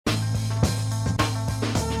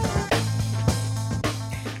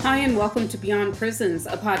Hi, and welcome to Beyond Prisons,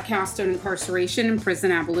 a podcast on incarceration and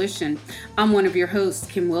prison abolition. I'm one of your hosts,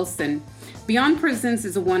 Kim Wilson. Beyond Prisons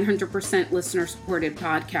is a 100% listener-supported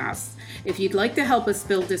podcast. If you'd like to help us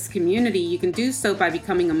build this community, you can do so by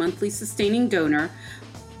becoming a monthly sustaining donor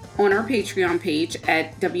on our Patreon page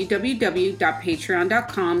at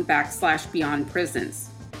www.patreon.com/beyondprisons.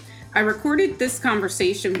 I recorded this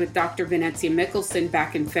conversation with Dr. Venezia Mickelson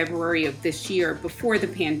back in February of this year before the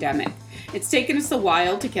pandemic. It's taken us a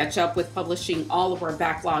while to catch up with publishing all of our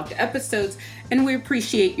backlogged episodes, and we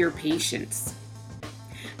appreciate your patience.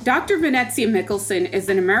 Dr. Venezia Mickelson is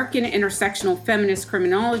an American intersectional feminist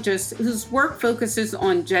criminologist whose work focuses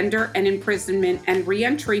on gender and imprisonment and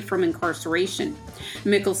reentry from incarceration.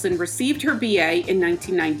 Mickelson received her BA in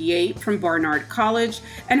 1998 from Barnard College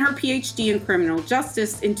and her PhD in criminal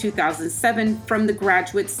justice in 2007 from the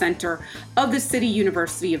Graduate Center of the City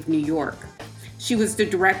University of New York. She was the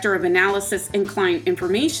Director of Analysis and Client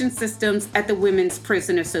Information Systems at the Women's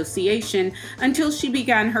Prison Association until she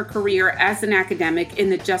began her career as an academic in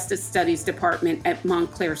the Justice Studies Department at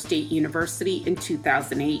Montclair State University in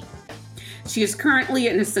 2008. She is currently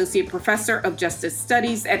an Associate Professor of Justice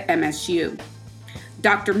Studies at MSU.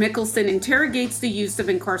 Dr. Mickelson interrogates the use of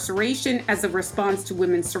incarceration as a response to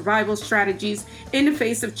women's survival strategies in the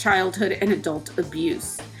face of childhood and adult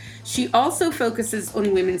abuse. She also focuses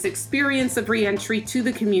on women's experience of reentry to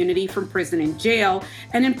the community from prison and jail,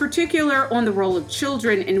 and in particular on the role of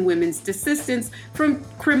children in women's desistance from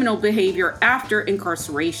criminal behavior after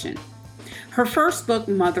incarceration. Her first book,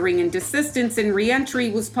 Mothering in Desistance and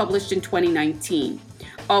Reentry, was published in 2019.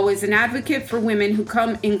 Always an advocate for women who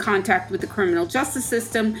come in contact with the criminal justice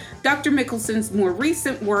system, Dr. Mickelson's more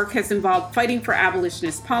recent work has involved fighting for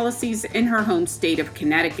abolitionist policies in her home state of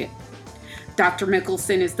Connecticut. Dr.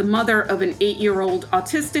 Mickelson is the mother of an 8-year-old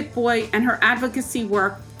autistic boy, and her advocacy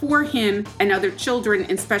work for him and other children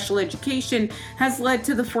in special education has led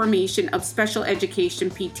to the formation of special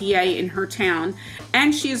education PTA in her town,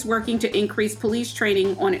 and she is working to increase police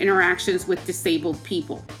training on interactions with disabled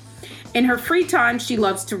people. In her free time, she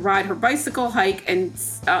loves to ride her bicycle, hike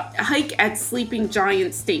at Sleeping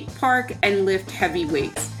Giant State Park, and lift heavy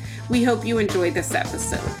weights. We hope you enjoy this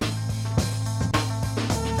episode.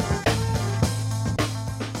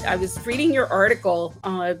 I was reading your article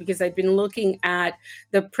because I've been looking at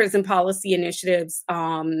the Prison Policy Initiative's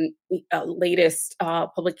latest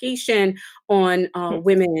publication on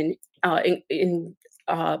women in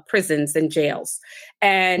prisons and jails.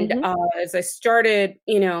 And as I started,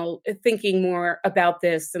 thinking more about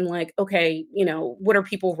this, I'm like, okay, what are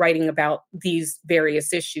people writing about these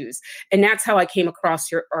various issues? And that's how I came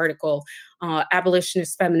across your article,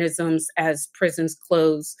 Abolitionist Feminisms as Prisons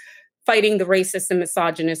Close, Fighting the Racist and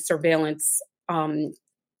Misogynist Surveillance, quote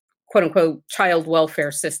unquote, child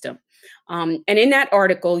welfare system. And in that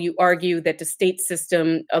article, you argue that the state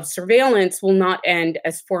system of surveillance will not end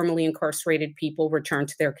as formerly incarcerated people return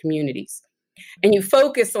to their communities. And you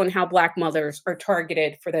focus on how Black mothers are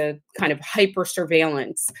targeted for the kind of hyper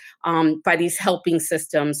surveillance by these helping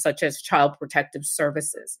systems such as Child Protective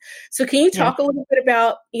Services. So can you talk a little bit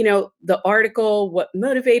about, the article, what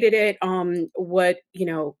motivated it, what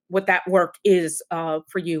that work is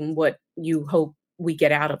for you and what you hope we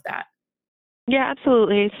get out of that? Yeah,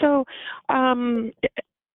 absolutely. So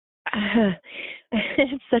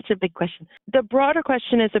it's such a big question. The broader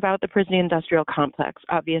question is about the prison industrial complex,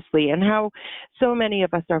 obviously, and how so many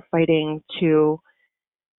of us are fighting to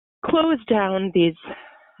close down these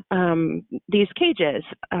cages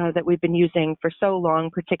that we've been using for so long,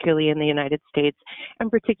 particularly in the United States,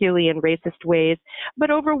 and particularly in racist ways,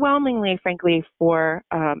 but overwhelmingly, frankly, for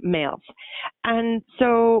males. And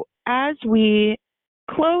so as we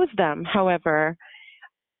close them, however,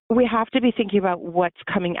 we have to be thinking about what's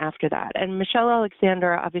coming after that. And Michelle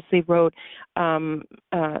Alexander obviously wrote an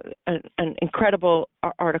incredible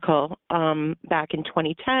article back in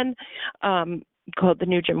 2010 called The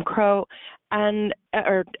New Jim Crow,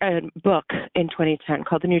 or a book in 2010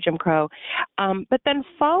 called The New Jim Crow, but then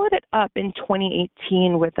followed it up in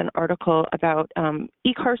 2018 with an article about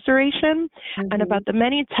incarceration and about the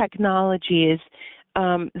many technologies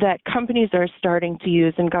that companies are starting to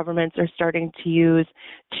use and governments are starting to use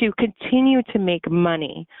to continue to make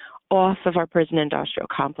money off of our prison industrial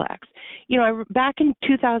complex. Back in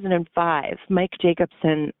 2005, Mike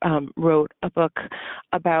Jacobson wrote a book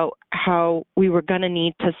about how we were going to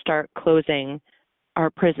need to start closing our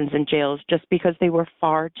prisons and jails just because they were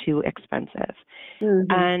far too expensive.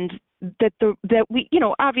 And that we,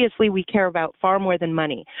 obviously we care about far more than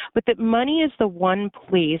money, but that money is the one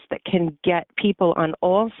place that can get people on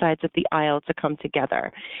all sides of the aisle to come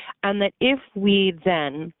together. And that if we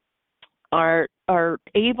then are are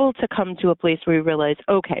able to come to a place where we realize,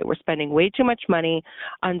 okay, we're spending way too much money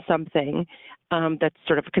on something that's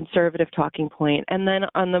sort of a conservative talking point. And then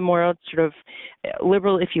on the more sort of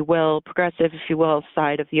liberal, if you will, progressive, if you will,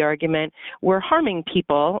 side of the argument, we're harming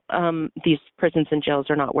people. These prisons and jails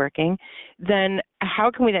are not working. Then how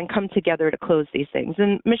can we then come together to close these things?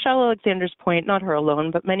 And Michelle Alexander's point, not her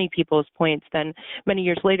alone, but many people's points then many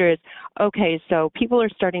years later is, okay, so people are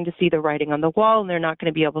starting to see the writing on the wall and they're not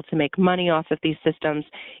going to be able to make money off of these systems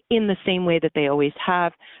in the same way that they always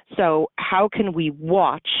have. So how can we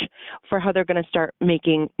watch for how they're going to start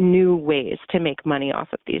making new ways to make money off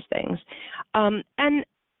of these things? And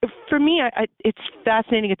for me, it's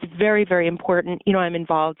fascinating. It's very, very important. You know, I'm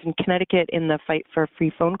involved in Connecticut in the fight for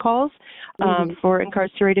free phone calls for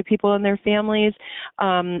incarcerated people and their families.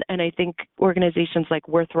 And I think organizations like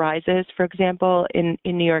Worth Rises, for example, in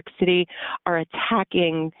New York City, are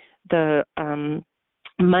attacking the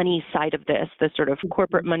money side of this, the sort of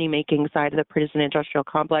corporate money-making side of the prison industrial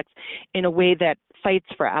complex, in a way that fights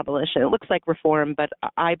for abolition. It looks like reform, but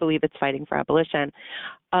I believe it's fighting for abolition,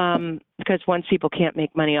 because once people can't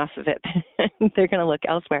make money off of it, they're going to look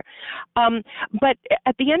elsewhere. But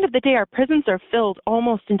at the end of the day, our prisons are filled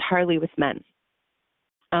almost entirely with men.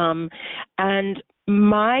 And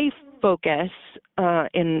my focus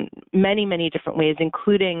in many, many different ways,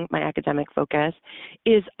 including my academic focus,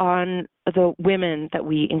 is on the women that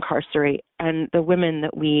we incarcerate and the women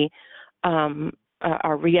that we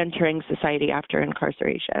are reentering society after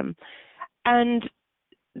incarceration. And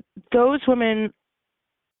those women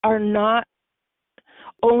are not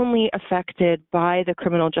only affected by the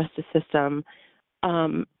criminal justice system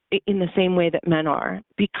in the same way that men are,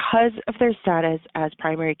 because of their status as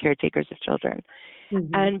primary caretakers of children.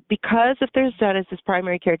 And because of their status as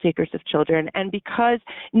primary caretakers of children, and because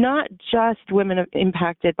not just women are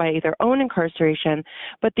impacted by their own incarceration,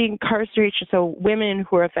 but the incarceration, so women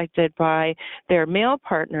who are affected by their male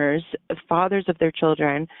partners, fathers of their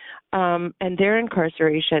children, and their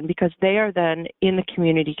incarceration, because they are then in the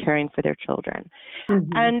community caring for their children.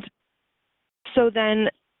 And so then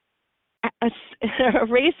a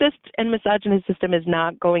racist and misogynist system is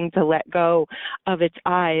not going to let go of its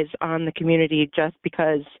eyes on the community just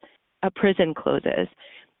because a prison closes.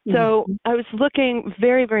 So I was looking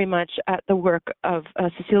very, very much at the work of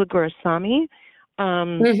Cecilia Gurusamy.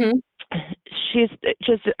 She's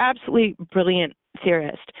just an absolutely brilliant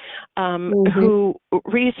theorist who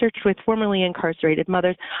researched with formerly incarcerated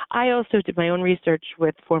mothers. I also did my own research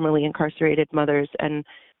with formerly incarcerated mothers, and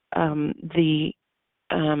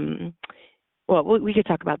well, we could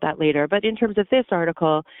talk about that later. But in terms of this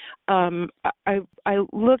article, I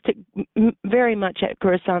looked at very much at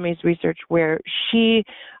Gurusamy's research, where she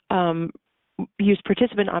used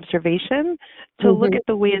participant observation to look at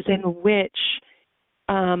the ways in which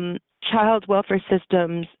child welfare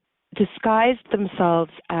systems disguised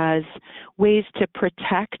themselves as ways to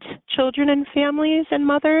protect children and families and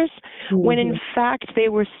mothers, when in fact they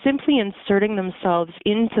were simply inserting themselves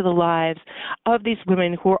into the lives of these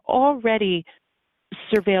women who are already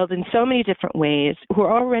surveilled in so many different ways, who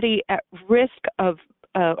are already at risk of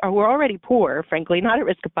who are already poor, frankly, not at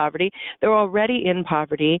risk of poverty. They're already in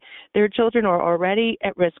poverty. Their children are already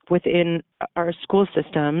at risk within our school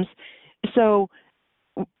systems. So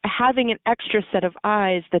having an extra set of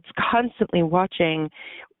eyes that's constantly watching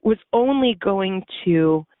was only going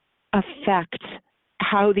to affect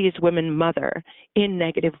how these women mother in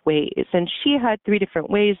negative ways. And she had 3 different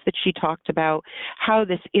ways that she talked about how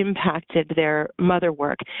this impacted their mother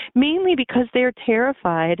work, mainly because they're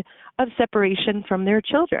terrified of separation from their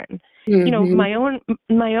children. You know, my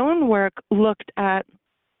own work looked at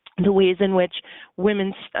the ways in which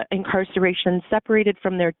women's incarceration separated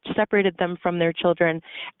them from their children,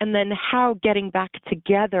 and then how getting back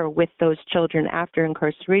together with those children after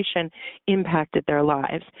incarceration impacted their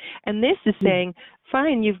lives. And this is saying,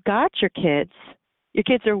 fine, you've got your kids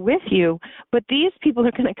are with you, but these people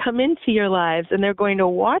are going to come into your lives and they're going to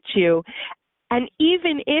watch you. And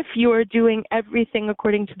even if you're doing everything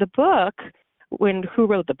according to the book, who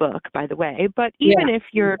wrote the book, by the way, but even if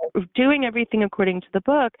you're doing everything according to the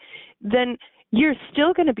book, then you're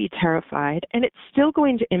still going to be terrified, and it's still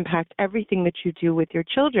going to impact everything that you do with your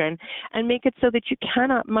children and make it so that you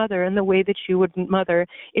cannot mother in the way that you would mother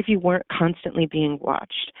if you weren't constantly being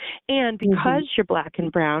watched. And because you're Black and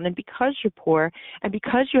brown, and because you're poor, and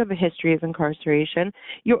because you have a history of incarceration,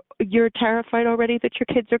 you're terrified already that your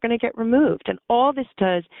kids are going to get removed. And all this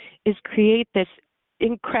does is create this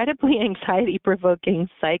incredibly anxiety-provoking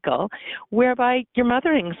cycle whereby your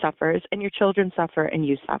mothering suffers and your children suffer and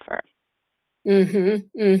you suffer.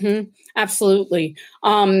 Absolutely.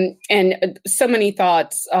 And so many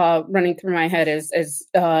thoughts running through my head as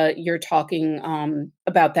you're talking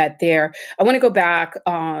about that there. I want to go back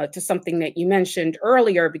to something that you mentioned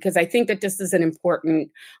earlier, because I think that this is an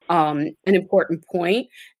important point,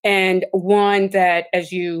 and one that,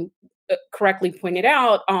 as you correctly pointed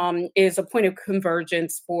out, is a point of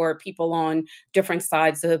convergence for people on different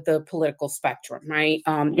sides of the political spectrum, right?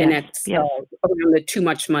 And Yes, it's yes. around the too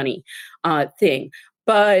much money thing.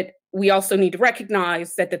 But we also need to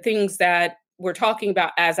recognize that the things that we're talking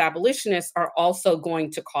about as abolitionists are also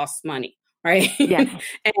going to cost money, right? Yes.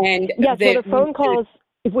 And Yes. Well, that the phone calls,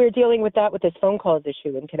 if we're dealing with that with this phone calls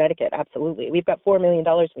issue in Connecticut, absolutely. We've got $4 million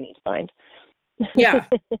we need to find. yeah,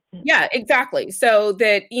 yeah, exactly. So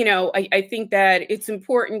that, I think that it's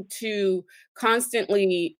important to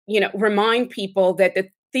constantly, remind people that the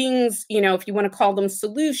things, if you want to call them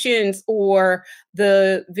solutions, or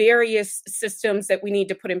the various systems that we need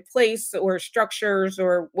to put in place, or structures,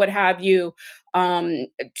 or what have you,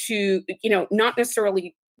 to, not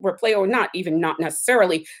necessarily replay, or not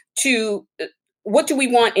necessarily to, what do we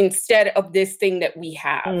want instead of this thing that we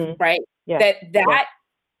have, Mm. right? Yeah. That Yeah.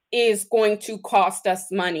 is going to cost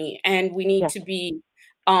us money, and Yes. we need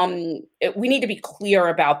to be clear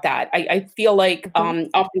about that. I feel like Mm-hmm.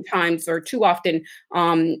 oftentimes, or too often,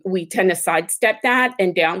 we tend to sidestep that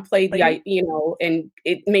and downplay Right. and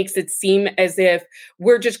it makes it seem as if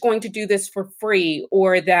we're just going to do this for free,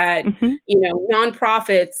 or that Mm-hmm.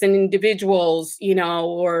 nonprofits and individuals,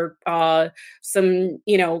 or some,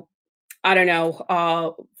 I don't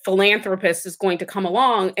know, philanthropist is going to come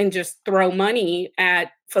along and just throw money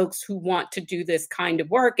at folks who want to do this kind of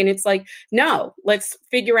work. And it's like, no, let's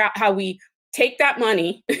figure out how we take that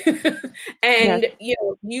money Yes. and,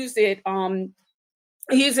 use it to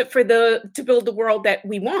build the world that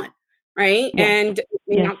we want. Right. Yes. And it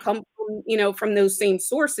may Yes. not come from, from those same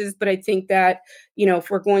sources. But I think that, if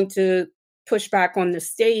we're going to push back on the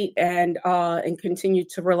state and continue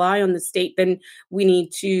to rely on the state, then we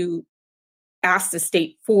need to ask the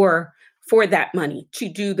state for that money to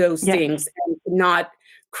do those Yes. things, and not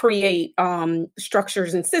create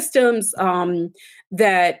structures and systems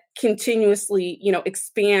that continuously,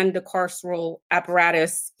 expand the carceral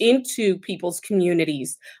apparatus into people's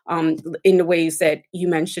communities, in the ways that you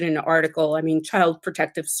mentioned in the article. I mean, child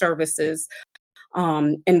protective services,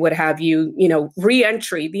 and what have you,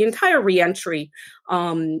 reentry, the entire reentry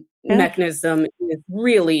Yes. mechanism is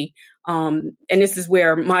really, and this is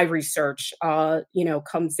where my research,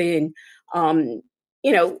 comes in.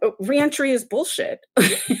 Reentry is bullshit.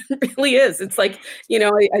 It really is. It's like,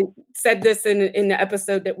 I said this in the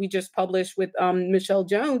episode that we just published with Michelle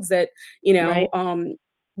Jones, that, Right.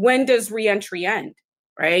 when does reentry end?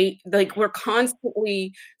 Right? Like, we're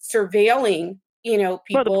constantly surveilling, Well,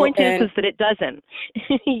 the people, point is and that it doesn't.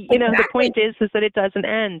 The exactly. point is that it doesn't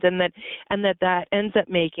end, and that ends up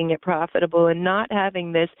making it profitable, and not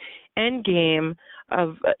having this end game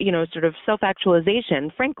of sort of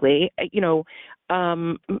self-actualization. Frankly,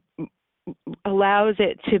 um, allows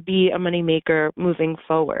it to be a moneymaker moving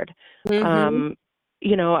forward. Mhm. Um,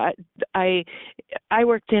 I I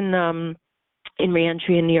worked in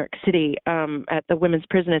reentry in New York City at the Women's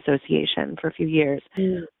Prison Association for a few years.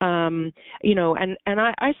 Mm. And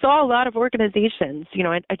I saw a lot of organizations.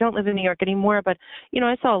 I don't live in New York anymore, but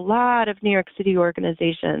I saw a lot of New York City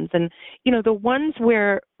organizations, and the ones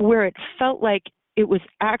where it felt like it was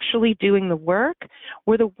actually doing the work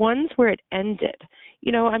were the ones where it ended.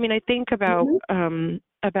 I think about Mhm.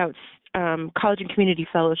 College and Community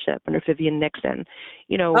Fellowship under Vivian Nixon.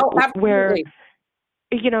 Oh, Where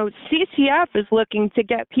absolutely. CCF is looking to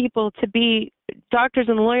get people to be doctors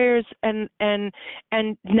and lawyers and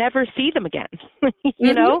never see them again.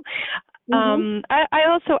 you Mhm. know, Mhm.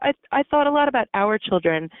 I thought a lot about our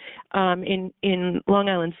children in Long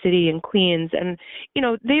Island City and Queens, and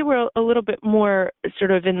they were a little bit more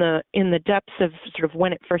sort of in the depths of sort of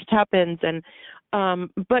when it first happens, and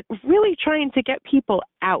but really trying to get people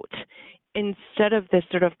out instead of this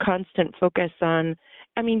sort of constant focus on.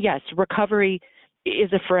 I mean, yes, recovery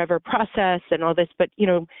is a forever process and all this, but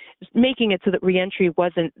making it so that reentry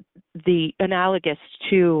wasn't the analogous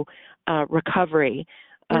to recovery,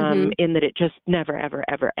 Mhm. in that it just never ever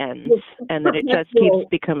ever ends, It's and that it just keeps perpetual.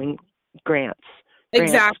 becoming grants,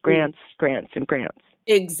 grants, Exactly. grants, grants, and grants.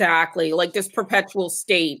 Exactly, like this perpetual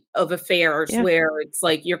state of affairs Yeah, where it's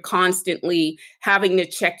like you're constantly having to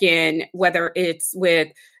check in, whether it's with,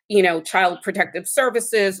 Child Protective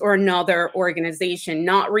Services or another organization,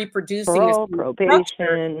 not reproducing the parole, same structure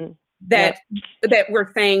probation. that Yep.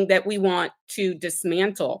 we're saying that we want to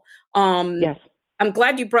dismantle. Um, Yes. I'm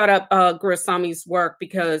glad you brought up Gurusami's work,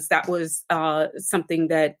 because that was something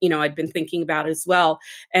that, I'd been thinking about as well.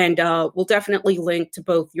 And we'll definitely link to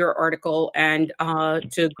both your article and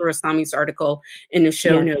to Gurusami's article in the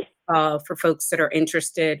show Yes. notes for folks that are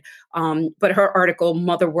interested. But her article,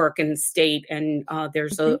 Mother, Work, and State, and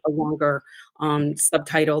there's a longer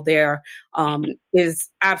subtitle there, is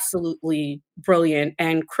absolutely brilliant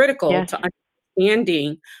and critical Yes. to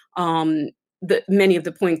understanding many of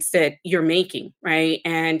the points that you're making, right?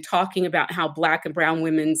 And talking about how Black and brown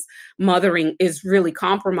women's mothering is really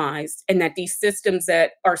compromised, and that these systems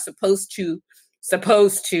that are supposed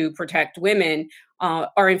to protect women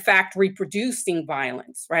are in fact reproducing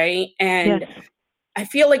violence, right? And Yes. I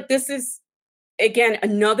feel like this is, again,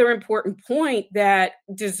 another important point that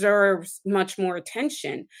deserves much more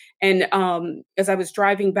attention. And as I was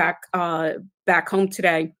driving back home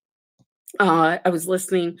today, I was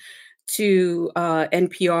listening to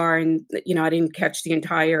NPR, and I didn't catch the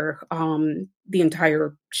entire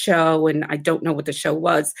show, and I don't know what the show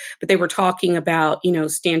was, but they were talking about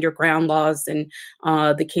stand your ground laws, and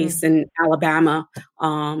the case in Alabama,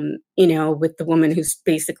 with the woman who's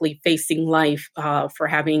basically facing life for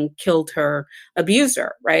having killed her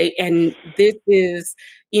abuser, right? And this is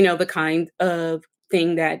the kind of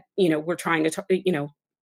thing that we're trying to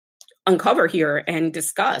uncover here and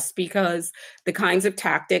discuss, because the kinds of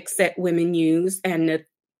tactics that women use and the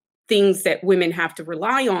things that women have to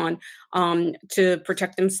rely on to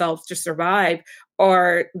protect themselves, to survive,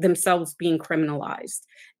 are themselves being criminalized.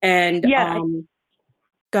 And Yeah.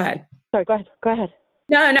 go ahead. Sorry, go ahead.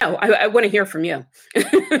 No, I want to hear from you.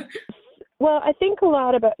 Well, I think a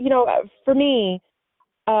lot about, for me,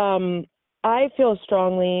 I feel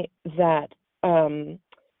strongly that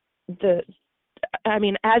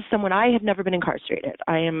as someone, I have never been incarcerated.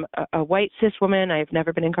 I am a white cis woman. I have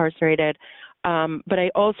never been incarcerated. But I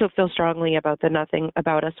also feel strongly about the nothing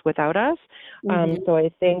about us without us. So I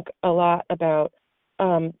think a lot about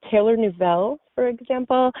Taylor Neuville, for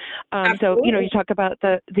example. So, you talk about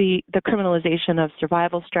the criminalization of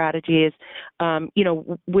survival strategies,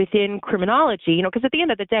 within criminology, because at the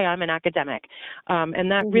end of the day, I'm an academic.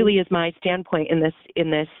 And that really is my standpoint in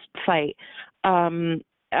this fight.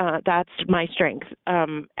 That's my strength.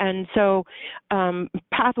 And so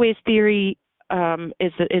pathways theory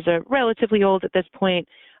is a relatively old at this point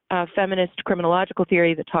feminist criminological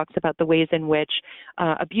theory that talks about the ways in which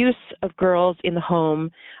abuse of girls in the home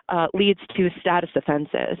leads to status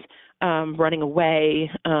offenses, running away,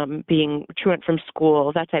 being truant from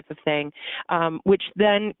school, that type of thing, which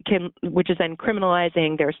is then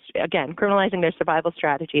criminalizing their survival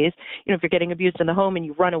strategies. If you're getting abused in the home and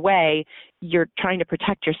you run away, you're trying to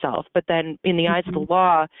protect yourself, but then in the eyes of the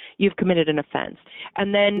law, you've committed an offense.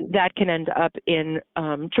 And then that can end up in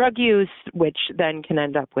drug use, which then can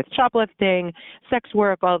end up with shoplifting, sex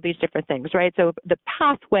work, all of these different things, right? So the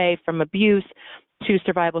pathway from abuse to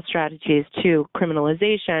survival strategies to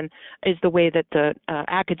criminalization is the way that the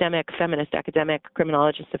feminist academic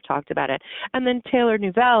criminologists have talked about it. And then Taylor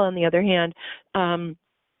Neuville, on the other hand,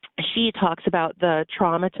 she talks about the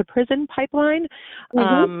trauma to prison pipeline,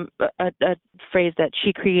 a phrase that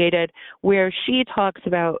she created, where she talks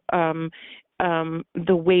about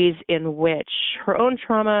the ways in which her own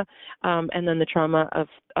trauma and then the trauma of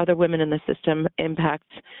other women in the system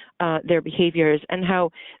impacts their behaviors, and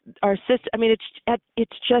how our system,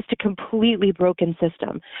 it's just a completely broken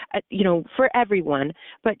system, for everyone.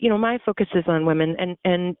 But, my focus is on women,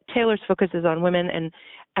 and Taylor's focus is on women,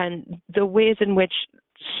 and the ways in which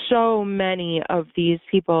so many of these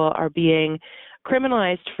people are being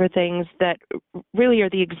criminalized for things that really are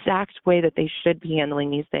the exact way that they should be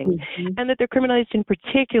handling these things, and that they're criminalized in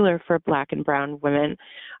particular for Black and brown women.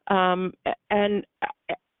 And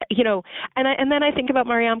then I think about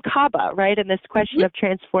Mariame Kaba, right, and this question of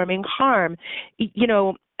transforming harm.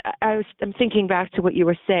 I'm thinking back to what you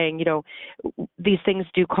were saying, these things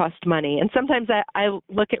do cost money. And sometimes I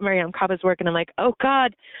look at Mariame Kaba's work and I'm like, oh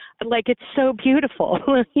God, like it's so beautiful.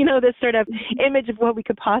 This sort of image of what we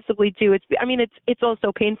could possibly do. It's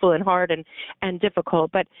also painful and hard and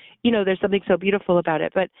difficult, but there's something so beautiful about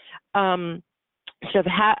it. But sort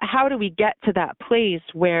of how do we get to that place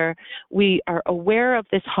where we are aware of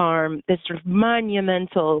this harm, this sort of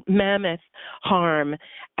monumental, mammoth harm,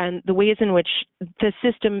 and the ways in which the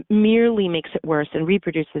system merely makes it worse and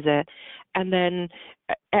reproduces it, and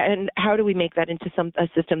how do we make that into a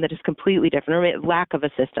system that is completely different, or lack of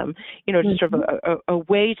a system, just sort of a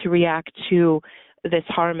way to react to this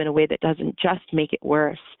harm in a way that doesn't just make it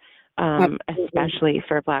worse, especially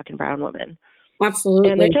for Black and brown women.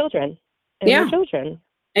 Absolutely. And their children. Their children.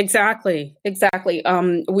 Exactly, exactly.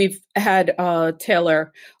 We've had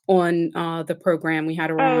Taylor on the program. We had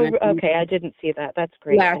her on, Oh, I think, okay. I didn't see that. That's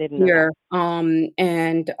great. I last didn't know that.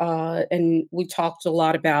 year, and we talked a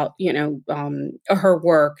lot about, her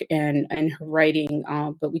work and her writing,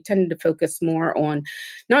 but we tended to focus more on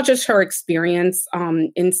not just her experience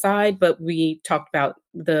inside, but we talked about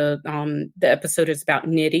the episode is about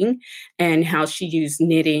knitting and how she used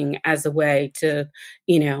knitting as a way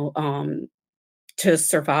you know um, to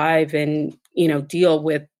survive and deal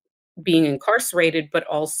with being incarcerated, but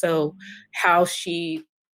also how she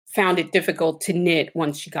found it difficult to knit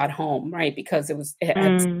once she got home, right? Because it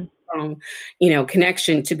had Mm, strong,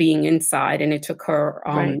 connection to being inside, and it took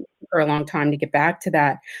right. her a long time to get back to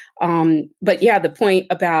that. But yeah, the point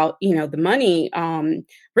about the money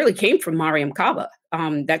really came from Mariam Kaba.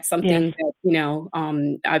 That's Yes. something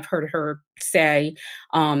that I've heard her say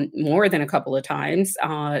more than a couple of times.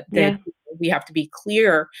 That Yeah. we have to be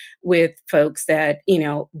clear with folks that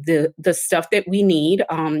the stuff that we need,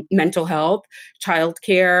 mental health,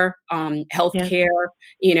 childcare, Yes. healthcare,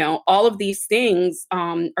 all of these things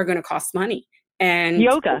are going to cost money. And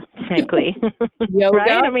Yoga, frankly. yoga,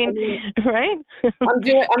 Right? I I mean, mean, right? I'm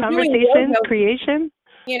doing Conversations, yoga. creation.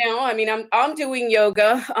 I mean, I'm doing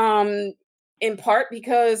yoga in part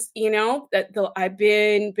because I've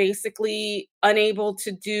been basically unable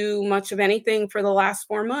to do much of anything for the last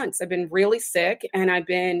 4 months. I've been really sick, and I've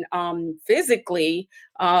been physically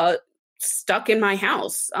uh, stuck in my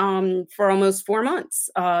house for almost 4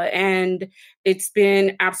 months, and it's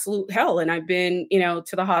been absolute hell. And I've been,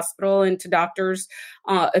 to the hospital and to doctors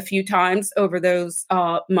a few times over those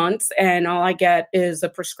months, and all I get is a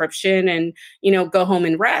prescription and go home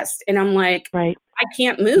and rest. And I'm like, Right. I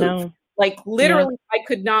can't move. No. Like Yeah. literally, I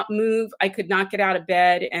could not move. I could not get out of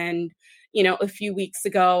bed. And, a few weeks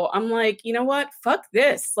ago, I'm like, you know what? Fuck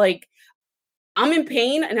this. Like, I'm in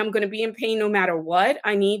pain and I'm going to be in pain no matter what.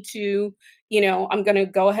 I need to, I'm going to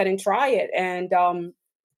go ahead and try it. And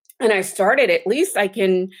I started, at least I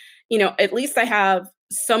can, at least I have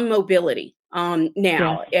some mobility Yes.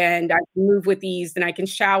 now, and I can move with ease, and I can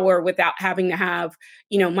shower without having to have,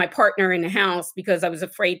 my partner in the house because I was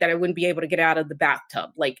afraid that I wouldn't be able to get out of the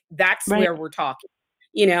bathtub. Like that's Right. where we're talking,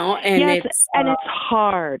 and Yes, it's and it's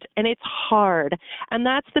hard, and it's hard. And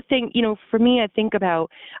that's the thing, for me, I think about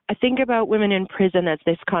women in prison as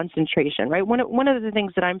this concentration, right? One of the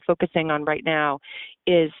things that I'm focusing on right now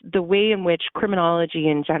is the way in which criminology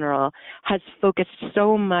in general has focused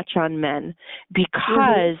so much on men Mhm.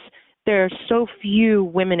 because there are so few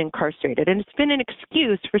women incarcerated. And it's been an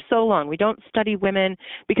excuse for so long. We don't study women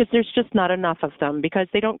because there's just not enough of them, because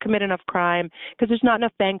they don't commit enough crime, because there's not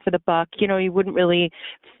enough bang for the buck. You wouldn't really,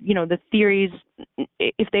 the theories,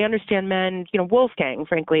 if they understand men, Wolfgang,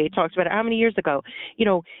 frankly, talks about it how many years ago,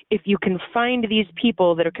 if you can find these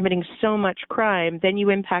people that are committing so much crime, then you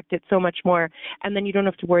impact it so much more, and then you don't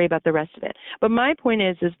have to worry about the rest of it. But my point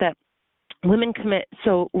is that women commit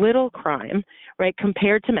so little crime, right,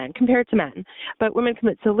 compared to men, but women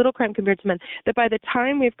commit so little crime compared to men that by the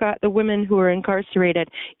time we've got the women who are incarcerated,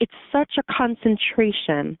 it's such a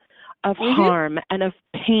concentration of Mhm. harm and of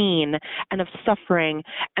pain and of suffering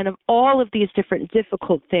and of all of these different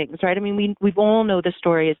difficult things, right? I mean, we all know the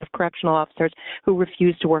stories of correctional officers who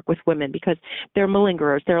refuse to work with women because they're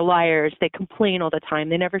malingerers, they're liars, they complain all the time,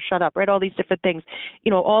 they never shut up, right? All these different things,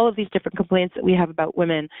 all of these different complaints that we have about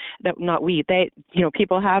women, that not we, they,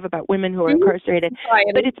 people have about women who are Mhm. incarcerated,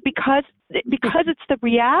 but Society. it's because it's the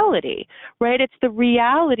reality, right? It's the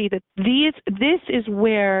reality that this is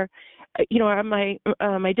where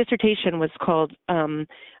my dissertation was called a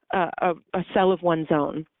cell of one's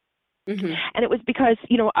own, Mhm. and it was because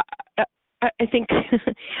I think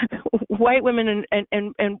white women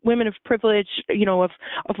and women of privilege,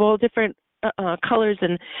 of all different colors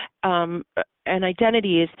and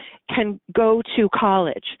identities, can go to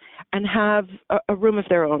college and have a room of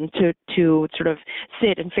their own to sort of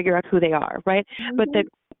sit and figure out who they are, right? But that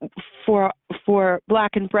Mhm. for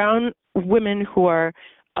Black and brown women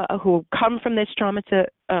who come from this trauma to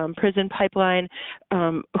prison pipeline,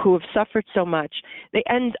 who have suffered so much, they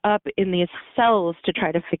end up in these cells to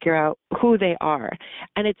try to figure out who they are.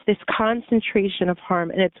 And it's this concentration of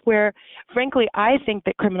harm. And it's where, frankly, I think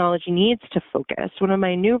that criminology needs to focus. One of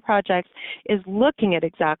my new projects is looking at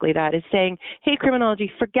exactly that, is saying, hey, criminology,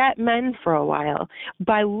 forget men for a while.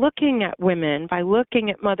 By looking at women, by looking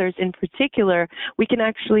at mothers in particular, we can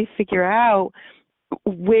actually figure out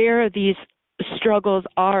where these struggles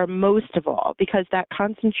are most of all, because that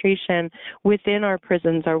concentration within our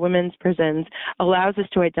prisons, our women's prisons, allows us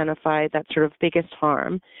to identify that sort of biggest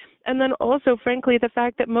harm. And then also, frankly, the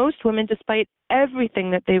fact that most women, despite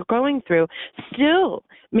everything that they're going through, still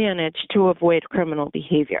manage to avoid criminal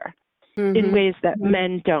behavior in ways that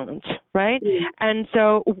men don't, right? And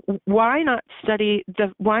so why not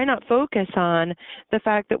focus on the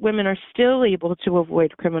fact that women are still able to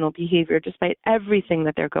avoid criminal behavior despite everything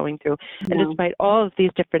that they're going through, and despite all of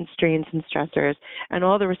these different strains and stressors and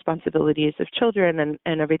all the responsibilities of children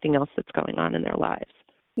and everything else that's going on in their lives.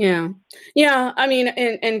 Yeah. Yeah. I mean,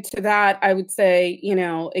 and to that, I would say,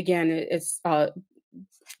 again, it's,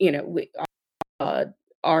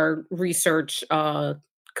 our research,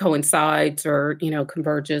 coincides or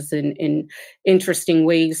converges in interesting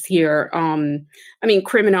ways here. I mean,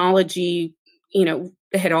 criminology,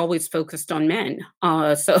 had always focused on men.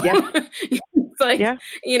 So it's like and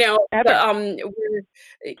I mean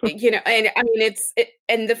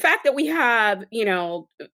and the fact that we have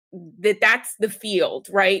that's the field,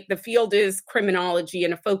 right? The field is criminology,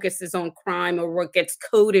 and the focus is on crime, or what gets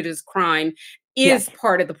coded as crime is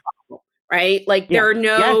part of the problem, right? Like there are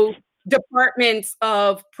no departments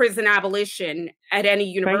of prison abolition at any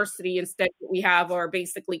university. Instead, what we have are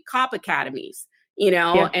basically cop academies,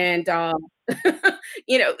 and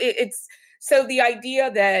it's so the idea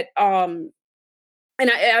that and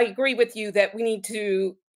I agree with you that we need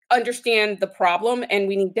to understand the problem, and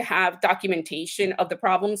we need to have documentation of the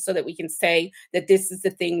problem so that we can say that this is the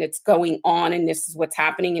thing that's going on, and this is what's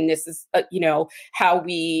happening, and this is how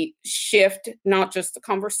we shift not just the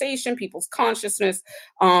conversation, people's consciousness,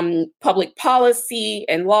 public policy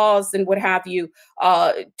and laws and what have you,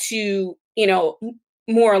 to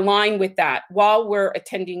more align with that while we're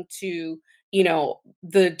attending to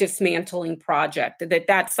the dismantling project.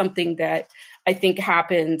 That's something that I think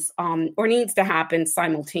happens or needs to happen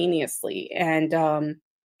simultaneously. And I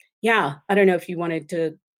don't know if you wanted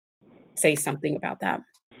to say something about that.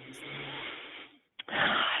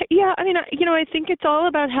 Yeah, I mean, I think it's all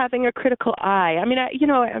about having a critical eye. I mean,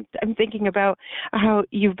 I'm thinking about how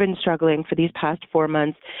you've been struggling for these past 4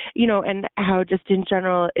 months, and how just in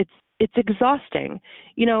general it's exhausting,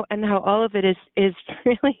 and how all of it is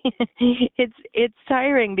really it's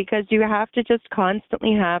tiring, because you have to just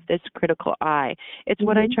constantly have this critical eye. It's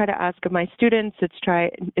what I try to ask of my students.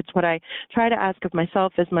 It's what I try to ask of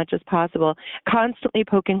myself as much as possible, constantly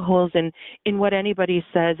poking holes in what anybody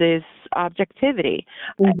says is objectivity,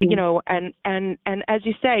 and as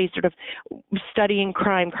you say, sort of studying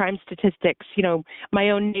crime statistics, my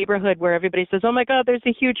own neighborhood where everybody says, oh my God, there's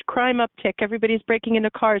a huge crime uptick, everybody's breaking into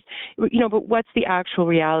cars, but what's the actual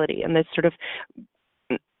reality? And this sort of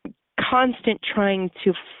constant trying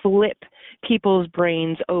to flip people's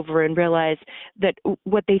brains over and realize that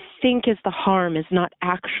what they think is the harm is not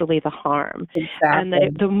actually the harm. Exactly. And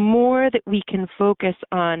that the more that we can focus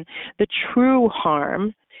on the true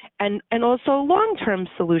harm and also long-term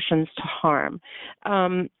solutions to harm,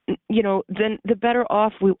 then the better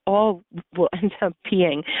off we all will end up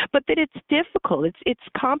being. But that it's difficult, it's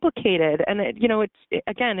complicated, and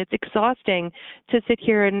it's exhausting to sit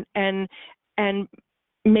here and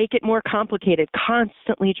make it more complicated,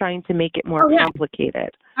 constantly trying to make it more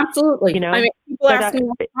complicated. Absolutely. I mean, people ask me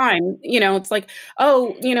all the time, it's like,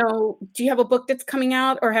 oh, do you have a book that's coming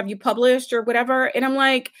out, or have you published or whatever? And I'm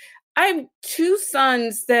like, I have 2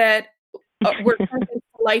 sons that were sentenced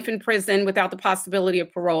to life in prison without the possibility of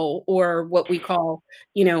parole, or what we call,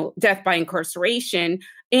 death by incarceration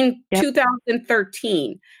in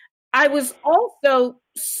 2013. I was also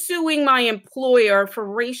suing my employer for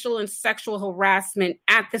racial and sexual harassment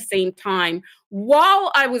at the same time, while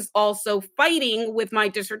I was also fighting with my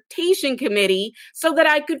dissertation committee so that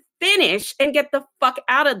I could finish and get the fuck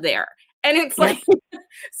out of there. And it's like,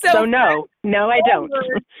 so no, I don't.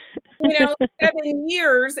 7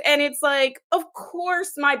 years. And it's like, of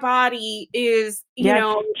course my body is,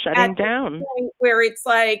 shutting down, where it's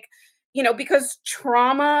like, because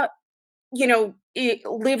trauma, it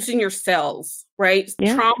lives in your cells, right?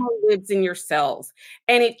 Trauma lives in your cells,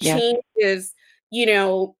 and it changes,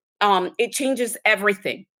 it changes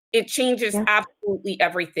everything. It changes absolutely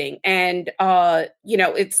everything. And,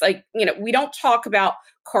 it's like, we don't talk about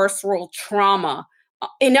carceral trauma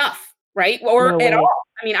enough, right? Or at all.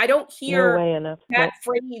 I mean, I don't hear that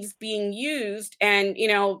phrase being used, and,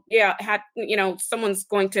 someone's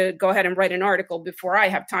going to go ahead and write an article before I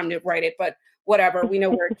have time to write it, but whatever, we know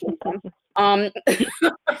where it came from.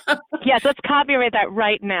 Yes, let's copyright that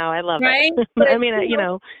right now. I love it. I mean,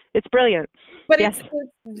 it's brilliant. But it's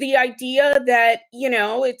the idea that, you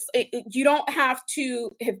don't have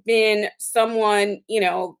to have been someone,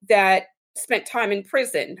 that spent time in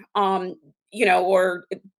prison, or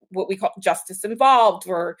what we call justice involved,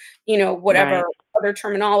 or, whatever Right. other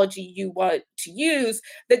terminology you want to use,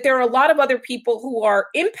 that there are a lot of other people who are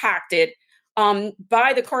impacted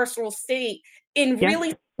by the carceral state in Yes.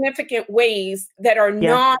 really significant ways that are Yes.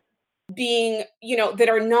 not being, that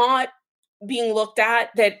are not being looked at,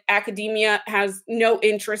 that academia has no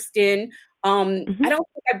interest in. Hmm. I don't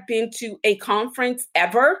think I've been to a conference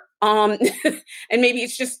ever. And maybe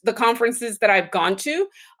it's just the conferences that I've gone to,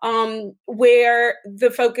 where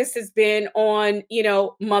the focus has been on,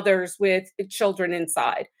 mothers with children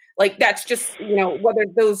inside. Like that's just, whether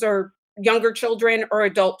those are younger children or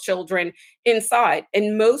adult children inside.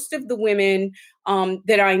 And most of the women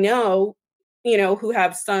that I know, who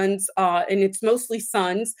have sons, and it's mostly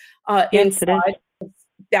sons Yes, it is. inside.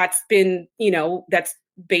 That's been, that's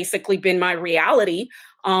basically been my reality.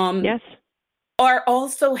 Um, Yes. are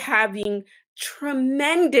also having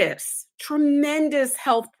tremendous, tremendous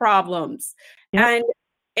health problems, Yep.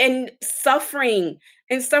 and suffering,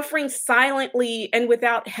 and suffering silently and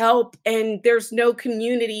without help, and there's no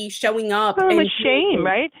community showing up So much and shame,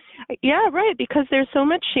 right? Yeah, right, because there's so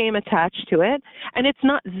much shame attached to it, and it's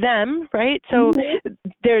not them, right? So Mhm.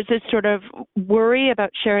 there's this sort of worry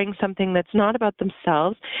about sharing something that's not about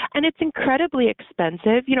themselves, and it's incredibly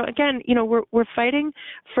expensive. Again, we're fighting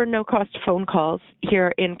for no-cost phone calls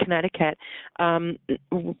here in Connecticut.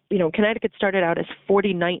 Connecticut started out as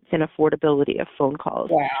 49th in affordability of phone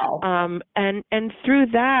calls. Wow. And through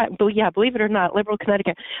that, well, yeah, believe it or not, liberal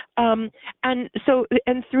Connecticut. And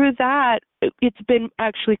through that, it's been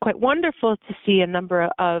actually quite wonderful to see a number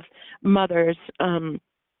of mothers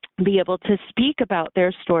be able to speak about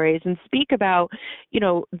their stories and speak about,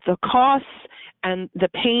 the costs and the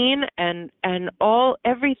pain and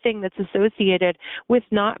everything that's associated with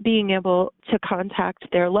not being able to contact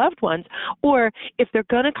their loved ones, or if they're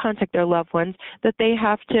going to contact their loved ones, that they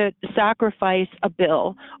have to sacrifice a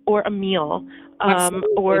bill or a meal,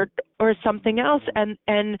 Absolutely. or something else, and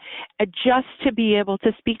just to be able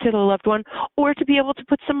to speak to the loved one, or to be able to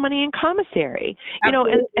put some money in commissary,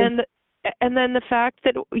 Absolutely. and then the fact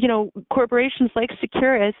that, corporations like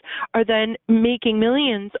Securus are then making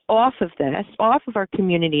millions off of this, off of our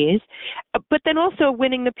communities, but then also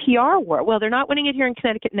winning the PR war. Well, they're not winning it here in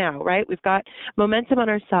Connecticut now, right? We've got momentum on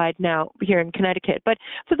our side now here in Connecticut, but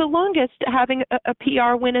for the longest having a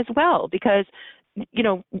PR win as well, because,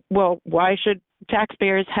 well, why should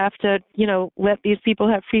taxpayers have to, let these people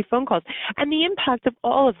have free phone calls? And the impact of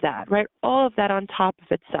all of that, right? All of that on top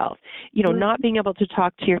of itself, not being able to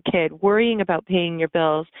talk to your kid, worrying about paying your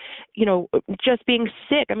bills, just being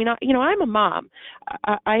sick. I mean, I'm a mom.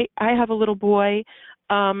 I have a little boy.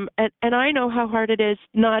 And I know how hard it is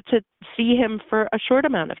not to see him for a short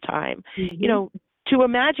amount of time. Mhm. To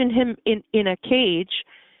imagine him in a cage,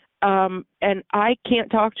 and I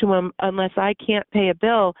can't talk to him unless I can't pay a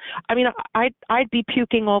bill. I mean, I'd be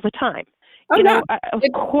puking all the time. Oh yeah. Of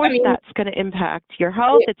It, I course mean, that's going to impact your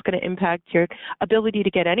health. It's going to impact your ability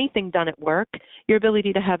to get anything done at work, your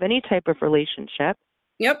ability to have any type of relationship.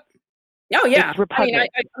 yep. Oh yeah. It's I mean,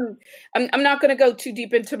 repugnant. I'm not going to go too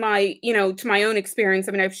deep into my, to my own experience.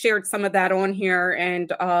 I mean, I've shared some of that on here,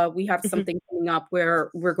 and we have Hmm. something coming up where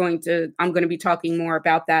I'm going to be talking more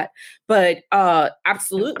about that. But Oh,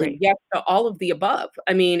 absolutely, great. yes to all of the above.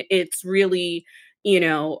 I mean, it's really, you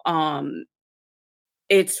know, um,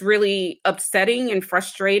 it's really upsetting and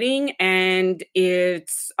frustrating, and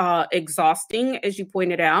it's exhausting, as you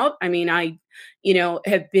pointed out. I mean, I,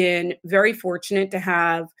 have been very fortunate to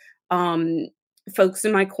have um, folks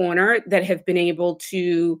in my corner that have been able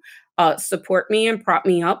to support me and prop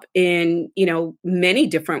me up in, many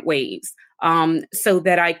different ways. So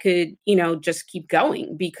that I could, just keep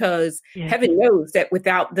going, because Yes. heaven knows that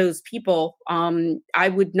without those people, I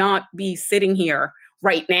would not be sitting here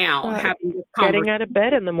right now Uh, having this Getting conversation. out of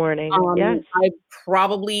bed in the morning. Yes. I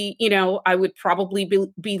would probably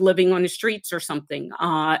be living on the streets or something.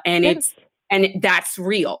 Yes. And that's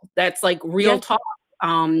real. That's like real Yes. talk. Yeah,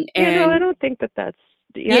 no, I And don't think that's,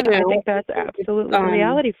 you yeah, I know, think that's it's, absolutely the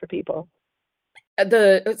reality for people.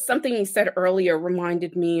 the something you said earlier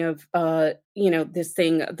reminded me of this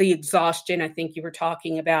thing, the exhaustion I think you were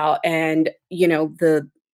talking about. And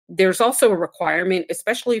there's also a requirement,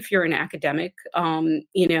 especially if you're an academic,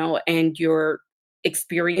 and you're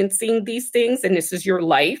experiencing these things, and this is your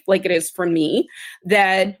life like it is for me,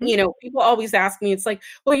 that Hmm. people always ask me, it's like,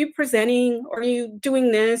 well, are you presenting, or are you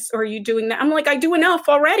doing this, or are you doing that? I'm like, I do enough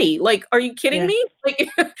already. Like, are you kidding Yes. me? Like,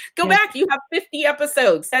 go Yes. back, you have 50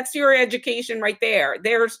 episodes, that's your education right there.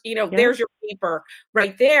 There's Yep. there's your paper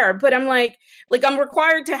right there. But I'm like I'm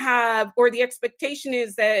required to have, or the expectation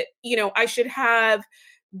is that I should have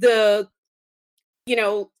the you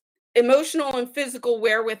know emotional and physical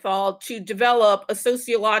wherewithal to develop a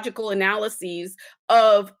sociological analyses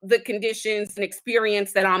of the conditions and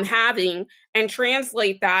experience that I'm having and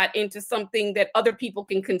translate that into something that other people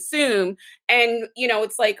can consume. And,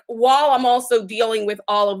 it's like while I'm also dealing with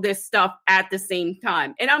all of this stuff at the same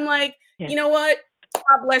time. And I'm like, Yeah. you know what?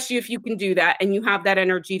 God bless you if you can do that and you have that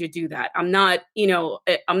energy to do that. I'm not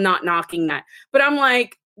knocking that. But I'm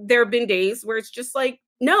like, there have been days where it's just like,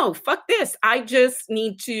 no, fuck this. I just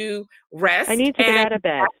need to I rest need to get out of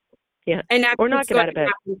bed. Yeah. and that's Or not what's get going out of to bed.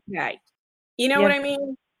 happen today. You know what Yeah. I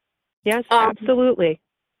mean? Yes, Um, absolutely.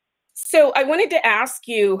 so I wanted to ask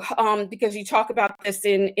you, because you talk about this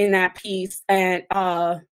in that piece, and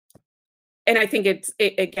I think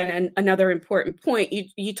again another important point.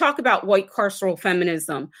 You talk about white carceral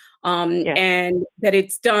feminism, Yes. and that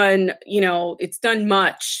it's done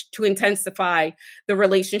much to intensify the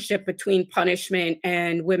relationship between punishment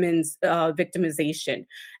and women's victimization.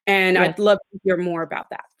 And Yes. I'd love to hear more about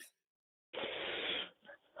that.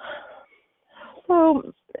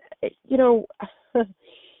 So,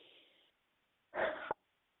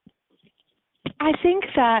 I think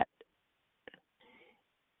that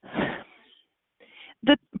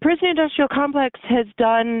the prison industrial complex has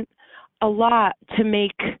done a lot to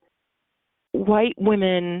make white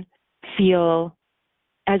women feel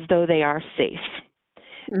as though they are safe.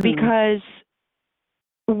 Mhm. Because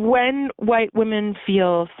when white women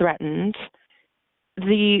feel threatened,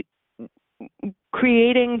 the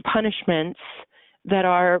creating punishments that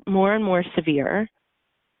are more and more severe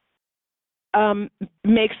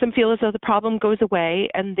makes them feel as though the problem goes away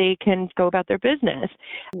and they can go about their business,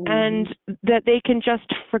 and that they can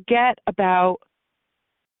just forget about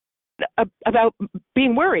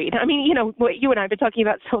being worried. I mean, what you and I have been talking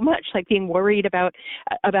about so much, like being worried about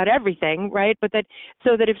everything, right? But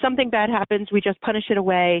so that if something bad happens, we just punish it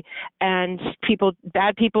away, and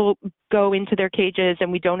bad people go into their cages,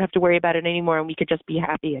 and we don't have to worry about it anymore, and we could just be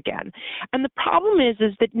happy again. And the problem is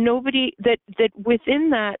that nobody that within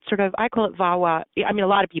that sort of, I call it VAWA. I mean, a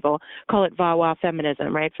lot of people call it VAWA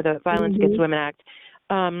feminism, right, for the Violence Against Women Act.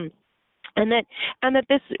 And that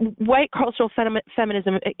this white cultural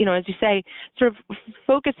feminism, as you say, sort of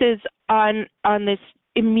focuses on this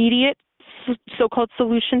immediate so-called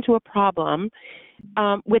solution to a problem,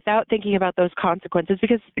 without thinking about those consequences,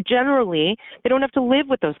 because generally they don't have to live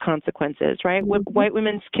with those consequences, right? White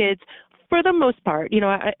women's kids, for the most part,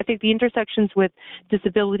 I think the intersections with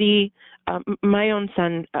disability. My own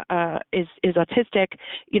son is autistic,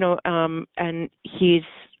 and he's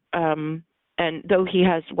and though he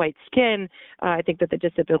has white skin, I think that the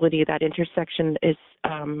disability, that intersection is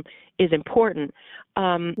important.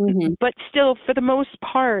 But still, for the most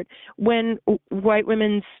part, when white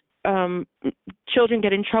women's children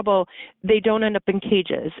get in trouble, they don't end up in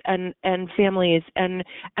cages and families, and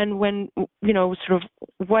when sort of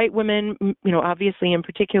white women, obviously in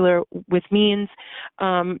particular with means,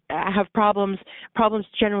 have problems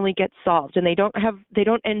generally get solved, and they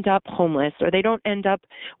don't end up homeless, or they don't end up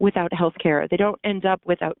without health care, they don't end up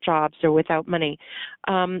without jobs or without money,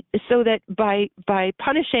 so that by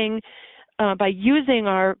punishing, by using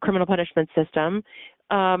our criminal punishment system,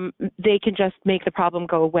 they can just make the problem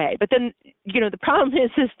go away. But then, the problem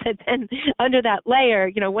is that then under that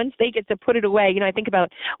layer, once they get to put it away, I think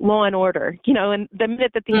about Law and Order, and the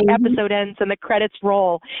minute that the episode ends and the credits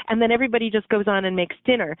roll, and then everybody just goes on and makes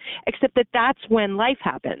dinner, except that that's when life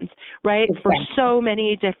happens, right? Exactly. For so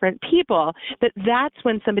many different people, that's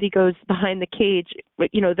when somebody goes behind the cage,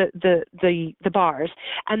 the bars,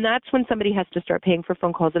 and that's when somebody has to start paying for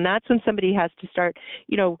phone calls, and that's when somebody has to start,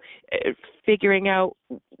 figuring out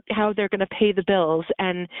how they're going to pay the bills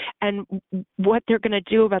and what they're going to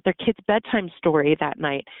do about their kid's bedtime story that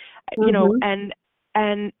night, and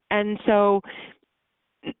so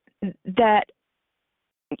that,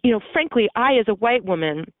 frankly, I, as a white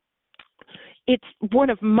woman, it's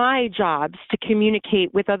one of my jobs to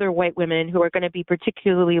communicate with other white women who are going to be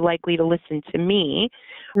particularly likely to listen to me,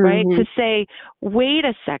 right? To say, wait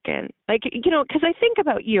a second, because I think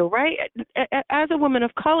about you, right? As a woman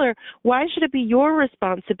of color, why should it be your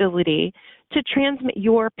responsibility to transmit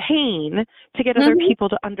your pain to get other people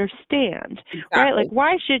to understand, right? Like,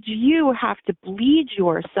 why should you have to bleed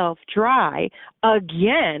yourself dry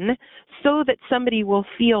again so that somebody will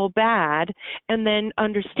feel bad and then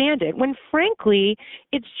understand it, when frankly,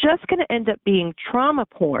 it's just going to end up being trauma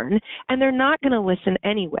porn, and they're not going to listen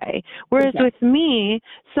anyway. Whereas with me,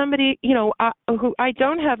 somebody, who I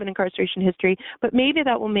don't have an incarceration history, but maybe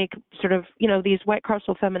that will make sort of, these white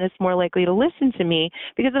carceral feminists more likely to listen to me,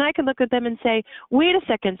 because then I can look at them and say, wait a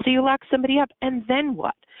second, so you lock somebody up, and then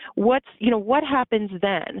what? What happens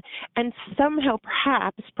then? And somehow,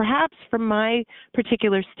 perhaps from my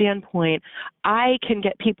particular standpoint, I can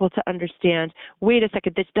get people to understand, wait a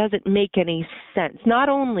second, this doesn't make any sense. Not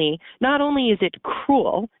only is it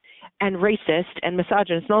cruel and racist and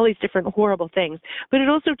misogynist and all these different horrible things, but it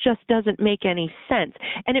also just doesn't make any sense.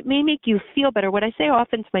 And it may make you feel better. What I say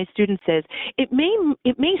often to my students is, it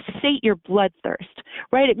may sate your bloodthirst,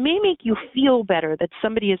 right? It may make you feel better that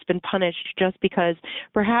somebody has been punished just because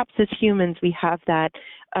perhaps as humans we have that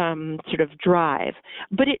sort of drive,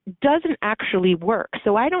 but it doesn't actually work.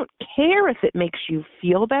 So I don't care if it makes you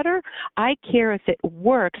feel better. I care if it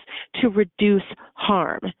works to reduce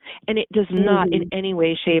harm, and it does not in any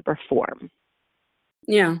way, shape, or form.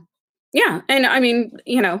 Yeah. Yeah. And I mean,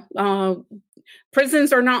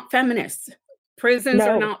 prisons are not feminists. Prisons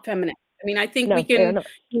are not feminist. I mean, I think we can,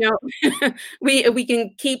 we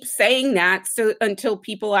can keep saying that until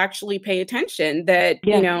people actually pay attention that,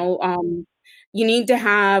 you need to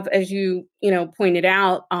have, as you pointed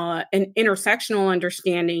out, an intersectional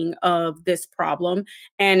understanding of this problem,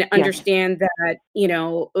 and understand that,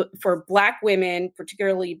 for Black women,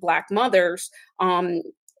 particularly Black mothers,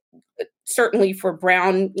 certainly for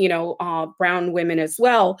brown women as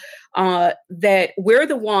well, that we're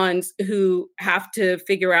the ones who have to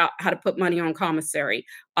figure out how to put money on commissary.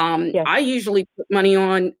 I usually put money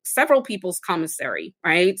on several people's commissary,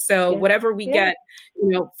 right? So whatever we get,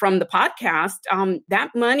 from the podcast, that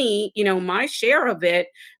money, my share of it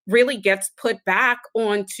really gets put back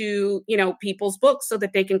onto, people's books so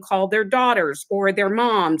that they can call their daughters or their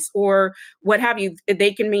moms or what have you.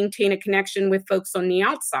 They can maintain a connection with folks on the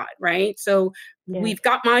outside, right? So we've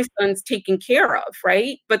got my sons taken care of,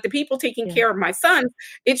 right? But the people taking care of my sons,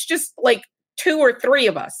 it's just like 2 or 3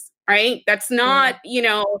 of us, right? That's not,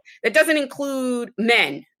 that doesn't include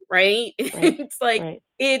men, right? It's like,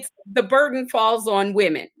 it's the burden falls on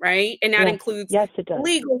women, right? And that includes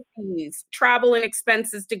legal fees, travel and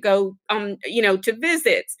expenses to go, to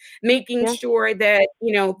visits, making sure that,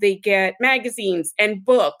 they get magazines and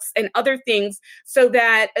books and other things so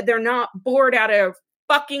that they're not bored out of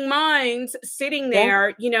fucking minds sitting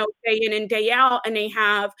there, day in and day out, and they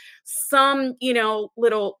have some,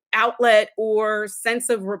 little outlet or sense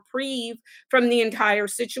of reprieve from the entire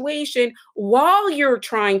situation while you're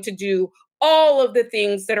trying to do all of the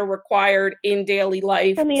things that are required in daily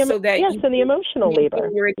life, and the, so that and the emotional labor.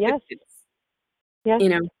 Yes,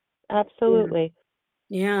 absolutely.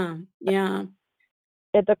 Yeah.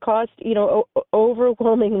 At the cost,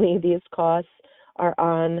 overwhelmingly, these costs are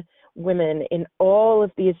on women in all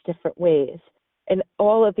of these different ways, in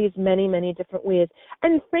all of these many, many different ways.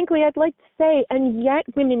 And frankly, I'd like to say, and yet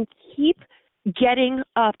women keep getting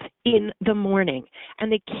up in the morning,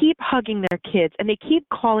 and they keep hugging their kids, and they keep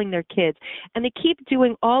calling their kids, and they keep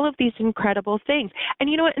doing all of these incredible things. And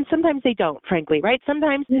you know what? And sometimes they don't, frankly, right?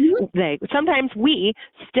 Sometimes sometimes we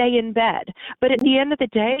stay in bed. But at the end of the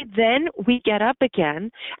day, then we get up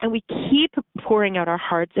again, and we keep pouring out our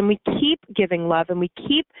hearts, and we keep giving love, and we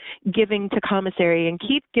keep giving to commissary, and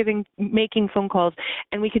keep making phone calls,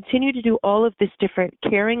 and we continue to do all of this different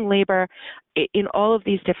caring labor in all of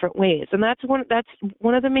these different ways. And that's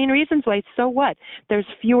one of the main reasons why, so what? There's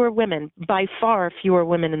fewer women, by far fewer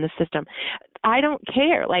women in the system. I don't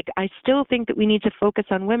care. Like, I still think that we need to focus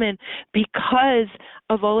on women because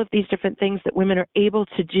of all of these different things that women are able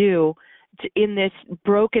to do in this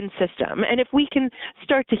broken system. And if we can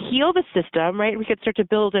start to heal the system, right, we could start to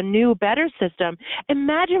build a new, better system.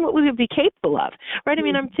 Imagine what we would be capable of, right? I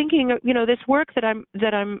mean, I'm thinking, this work that I'm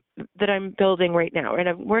building right now, and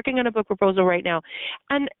I'm working on a book proposal right now,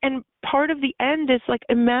 and part of the end is like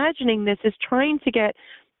imagining this is trying to get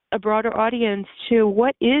a broader audience to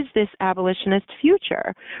what is this abolitionist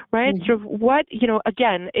future, right? Sort of what,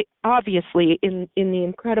 again, obviously in the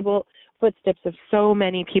incredible footsteps of so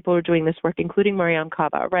many people who are doing this work, including Mariame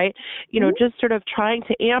Kaba, right? Just sort of trying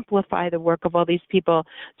to amplify the work of all these people,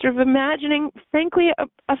 sort of imagining, frankly,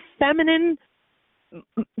 a feminine,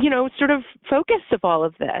 sort of focus of all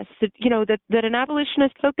of this, that an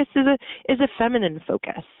abolitionist focus is a feminine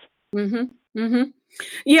focus.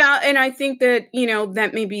 Yeah, and I think that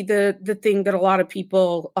that may be the thing that a lot of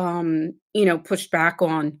people push back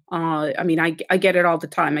on. I mean, I get it all the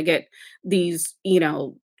time. I get these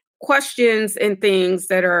questions and things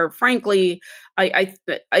that are, frankly, I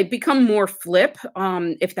become more flip,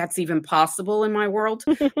 if that's even possible in my world.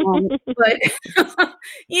 But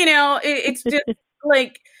it's just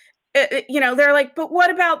like, they're like, but what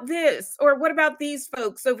about this? Or what about these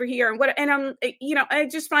folks over here? And I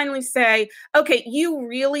just finally say, okay, you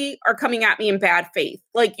really are coming at me in bad faith.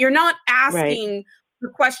 Like, you're not Right. asking the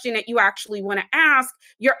question that you actually want to ask.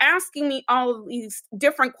 You're asking me all of these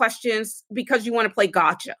different questions because you want to play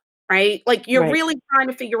gotcha, right? Like, you're Right. really trying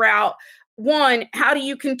to figure out, one, how do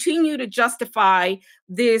you continue to justify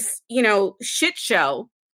this, shit show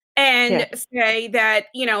and Yes. say that,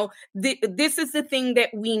 this is the thing that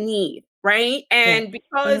we need, right? Yes. And Yeah.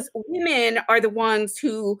 because women are the ones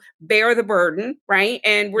who bear the burden, right?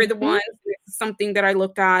 And we're the Hmm. ones, this is something that I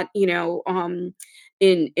looked at, in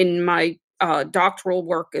my doctoral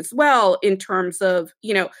work as well, in terms of,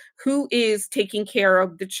 who is taking care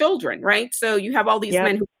of the children, right? So you have all these Yep.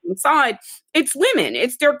 men who are inside. It's women,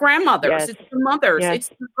 it's their grandmothers, Yes. it's their mothers, Yes. it's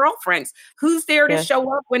their girlfriends. Who's there to Yes. show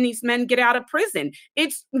up when these men get out of prison?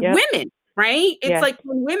 It's Yep. women, right? It's Yes. like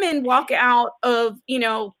when women walk out of,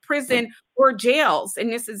 prison or jails.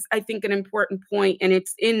 And this is, I think, an important point, and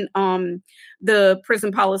it's in the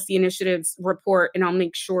Prison Policy Initiative's report, and I'll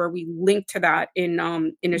make sure we link to that in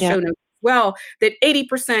the show Yep. notes as well, that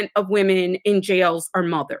 80% of women in jails are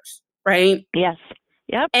mothers, right? Yes.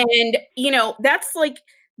 Yep. And,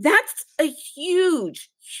 that's a huge,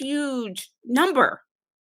 huge number,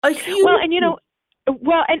 a Well, huge.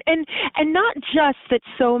 and and not just that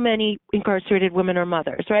so many incarcerated women are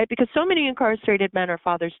mothers, right? Because so many incarcerated men are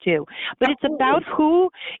fathers too. But Absolutely.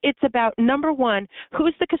 it's about number one,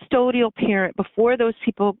 who's the custodial parent before those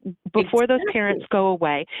Exactly. parents go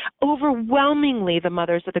away. Overwhelmingly, the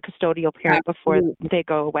mothers are the custodial parent before Absolutely. they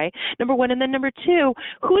go away. Number one, and then number two,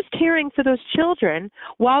 who's caring for those children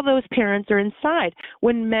while those parents are inside?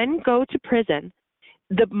 When men go to prison,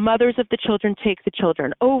 the mothers of the children take the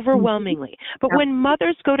children Mhm. overwhelmingly. But when Absolutely.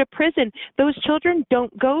 mothers go to prison, those children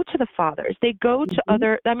don't go to the fathers. They go to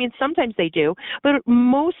Mhm. sometimes they do, but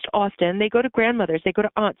most often they go to grandmothers, they go to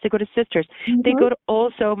aunts, they go to sisters, they Mhm. go to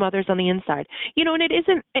also mothers on the inside. And it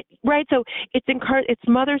isn't, right? So it's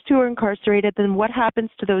mothers who are incarcerated. Then what happens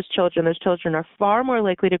to those children? Those children are far more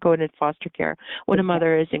likely to go into foster care when a Exactly.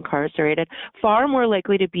 mother is incarcerated, far more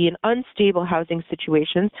likely to be in unstable housing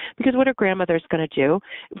situations, because what are grandmothers going to do?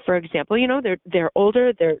 For example, they're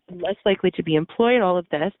older, they're less likely to be employed, all of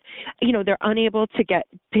this. They're unable to get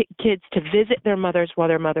kids to visit their mothers while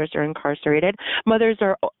their mothers are incarcerated. Mothers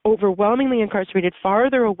are overwhelmingly incarcerated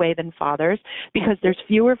farther away than fathers because there's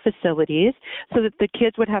fewer facilities, so that the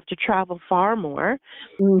kids would have to travel far more,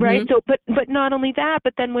 right? Mhm. So, but not only that,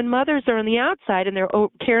 but then when mothers are on the outside and they're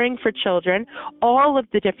caring for children, all of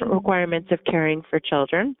the different requirements of caring for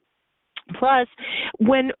children. Plus,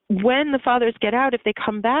 when the fathers get out, if they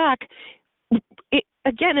come back,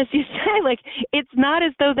 again, as you say, like, it's not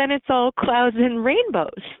as though then it's all clouds and rainbows.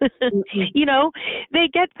 Mhm. you know, they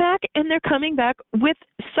get back and they're coming back with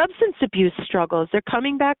substance abuse struggles. They're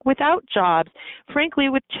coming back without jobs, frankly,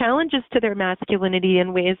 with challenges to their masculinity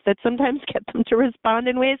in ways that sometimes get them to respond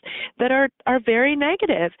in ways that are very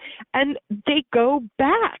negative. And they go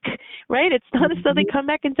back, right? It's not as though they Mhm. come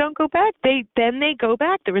back and don't go back. They go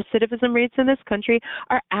back. The recidivism rates in this country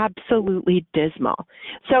are absolutely dismal.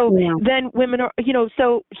 So Yeah. then women are,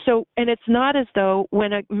 and it's not as though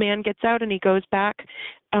when a man gets out and he goes back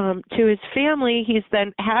to his family, he's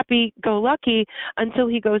then happy-go-lucky until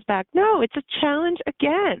he goes back. No, it's a challenge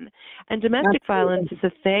again. And domestic violence Absolutely.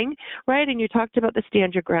 is a thing, right? And you talked about the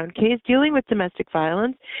Stand Your Ground case, dealing with domestic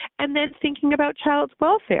violence, and then thinking about child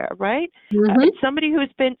welfare, right? Mhm. Somebody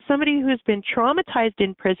who's been traumatized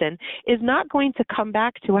in prison is not going to come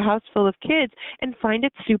back to a house full of kids and find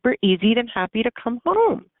it super easy and happy to come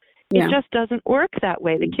home. It Yeah. just doesn't work that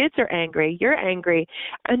way. The kids are angry, you're angry,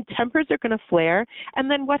 and tempers are going to flare. And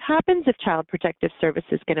then what happens if Child Protective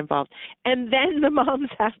Services get involved? And then the moms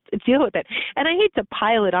have to deal with it. And I hate to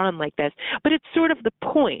pile it on like this, but it's sort of the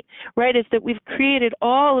point, right? Is that we've created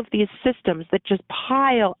all of these systems that just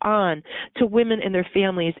pile on to women and their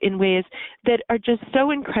families in ways that are just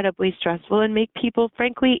so incredibly stressful and make people,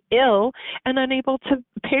 frankly, ill and unable to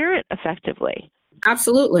parent effectively.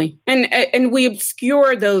 Absolutely. And we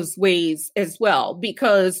obscure those ways as well,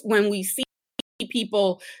 because when we see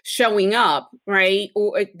people showing up, right,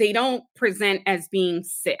 or they don't present as being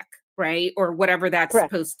sick, right, or whatever that's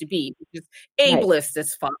Correct. supposed to be, which is Right. ableist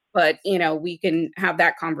as fuck. But we can have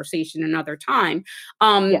that conversation another time.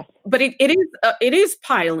 Yes. But it is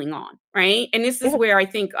piling on, right? And this is Yes. where I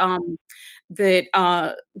think that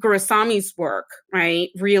Gurusami's work, right,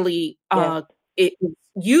 really Yes. it is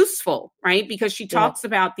useful, right? Because she Yes. talks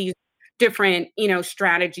about these different,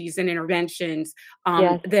 strategies and interventions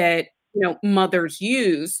Yes. that mothers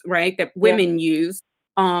use, right? That Yes. women use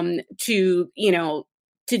to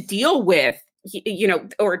deal with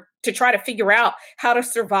or to try to figure out how to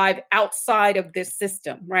survive outside of this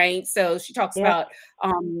system, right? So she talks Yep. about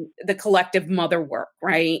the collective mother work,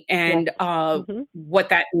 right? Yes. And Hmm. what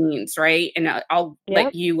that means, right? And I'll let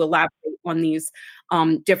Yep. you elaborate on these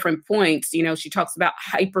different points. She talks about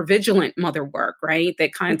hypervigilant mother work, right?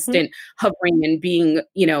 That Hmm. constant hovering and being,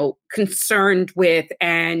 concerned with,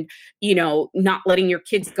 and, not letting your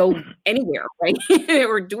kids go anywhere, right?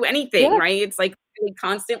 Or do anything, Yep. right? It's like really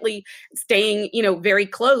constantly staying, very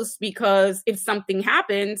close, because if something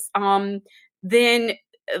happens, then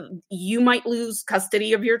you might lose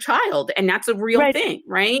custody of your child, and that's a real Right. thing,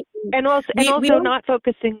 right? And We also don't not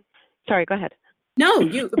focusing. Sorry, go ahead. know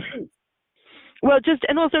you. Well,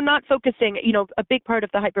 and also not focusing, a big part of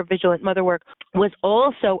the hypervigilant mother work was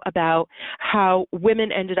also about how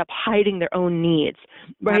women ended up hiding their own needs,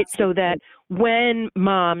 right? So that Absolutely. when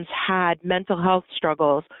moms had mental health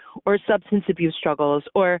struggles or substance abuse struggles,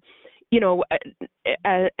 or,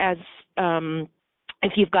 as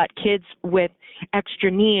if you've got kids with extra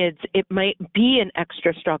needs, it might be an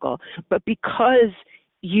extra struggle. But because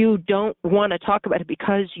you don't want to talk about it,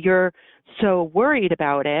 because you're so worried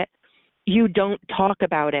about it, you don't talk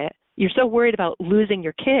about it. You're so worried about losing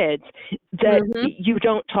your kids that Mhm. you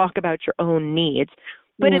don't talk about your own needs.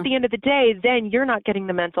 But at Yeah. the end of the day, then you're not getting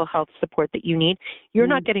the mental health support that you need. You're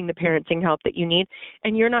not Mhm. getting the parenting help that you need,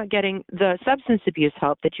 and you're not getting the substance abuse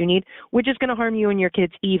help that you need, which is going to harm you and your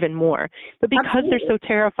kids even more. But because they're Absolutely. so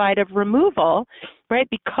terrified of removal, right?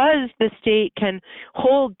 Because the state can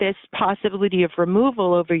hold this possibility of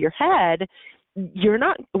removal over your head, you're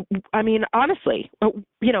not, I mean, honestly,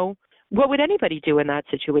 what would anybody do in that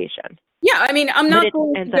situation? Yeah, I mean, I'm But not it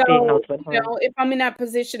going ends to up being go, ultimate harm. if I'm in that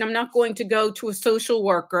position, I'm not going to go to a social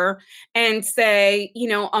worker and say,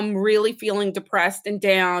 I'm really feeling depressed and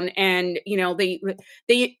down. And,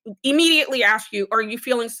 they immediately ask you, are you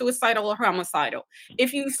feeling suicidal or homicidal?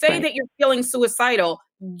 If you say Right. that you're feeling suicidal,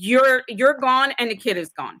 you're gone and the kid is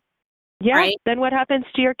gone, Yeah. right? Then what happens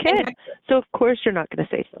to your And kid? So of course you're not going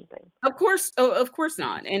to say something. of course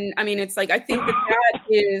not. And I mean, it's like, I think that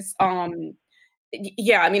is,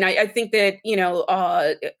 yeah, I mean, I think that,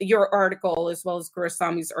 your article as well as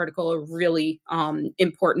Gurusami's article are really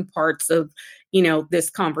important parts of, this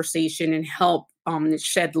conversation, and help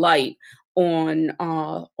shed light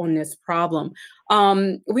on this problem.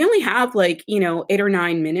 We only have, like, 8 or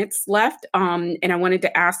 9 minutes left. And I wanted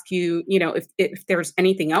to ask you, if there's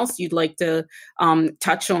anything else you'd like to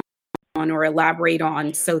touch on or elaborate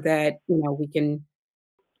on, so that, we can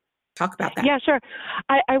talk about that. Yeah, sure.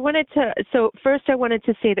 I wanted to. So first, I wanted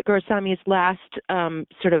to say that Gurusami's last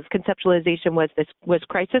sort of conceptualization was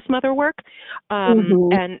crisis mother work,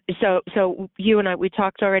 Mhm. and so you and I, we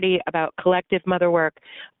talked already about collective mother work,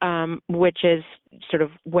 which is sort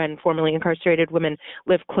of when formerly incarcerated women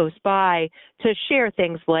live close by to share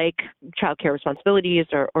things like childcare responsibilities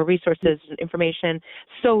or resources and information,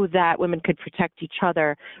 so that women could protect each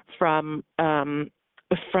other from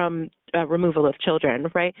removal of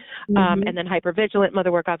children, right? And Mhm. then hypervigilant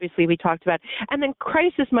mother work, obviously, we talked about. And then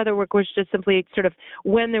crisis mother work was just simply sort of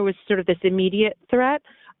when there was sort of this immediate threat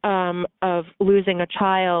of losing a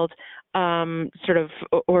child, sort of,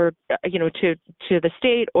 or to the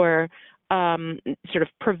state, or sort of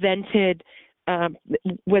prevented.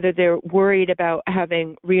 Whether they're worried about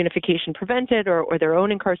having reunification prevented, or their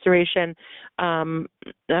own incarceration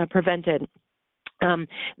prevented.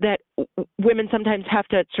 That women sometimes have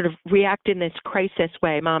to sort of react in this crisis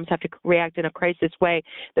way. Moms have to react in a crisis way.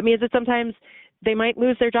 That means that sometimes they might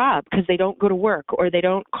lose their job because they don't go to work, or they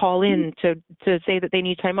don't call in to say that they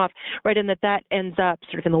need time off, right? And that ends up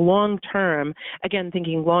sort of in the long term, again,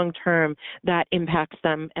 thinking long term, that impacts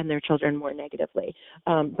them and their children more negatively.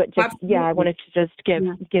 But just, yeah, I Absolutely. wanted to just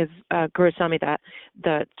Yeah. give Gurusami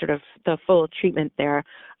the sort of the full treatment there.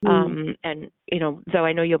 Mm. And though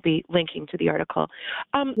I know you'll be linking to the article.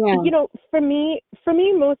 Yeah. For me,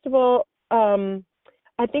 most of all,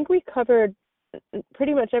 I think we covered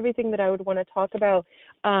pretty much everything that I would want to talk about.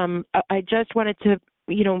 I just wanted to,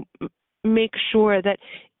 make sure that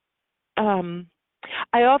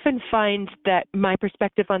I often find that my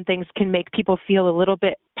perspective on things can make people feel a little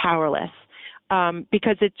bit powerless,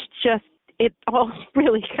 because it all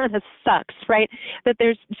really kind of sucks, right? That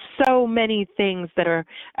there's so many things that are,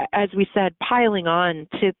 as we said, piling on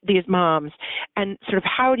to these moms, and sort of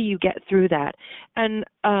how do you get through that? And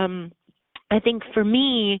I think for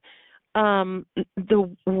me,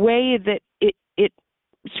 the way that it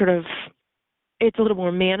sort of it's a little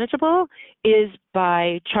more manageable is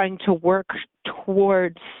by trying to work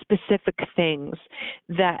towards specific things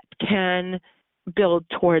that can build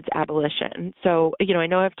towards abolition. So, I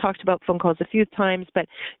know I've talked about phone calls a few times, but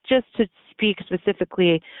just to speak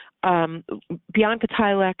specifically, Bianca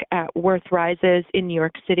Tylek at Worth Rises in New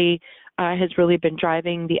York City has really been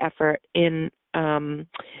driving the effort in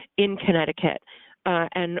Connecticut.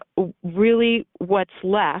 And really what's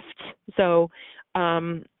left,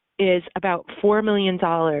 is about $4 million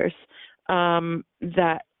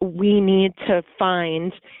that we need to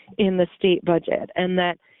find in the state budget, and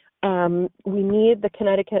that we need the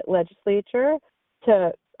Connecticut legislature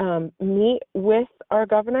to meet with our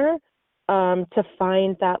governor to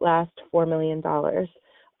find that last $4 million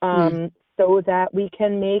so that we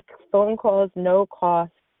can make phone calls no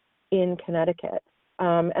cost in Connecticut.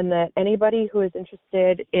 And that anybody who is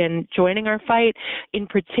interested in joining our fight, in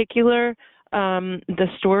particular, the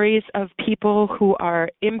stories of people who are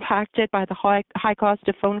impacted by the high cost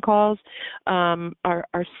of phone calls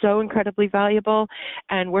are so incredibly valuable.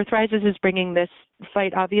 And Worth Rises is bringing this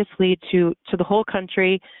fight, obviously, to the whole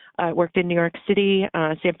country. Worked in New York City,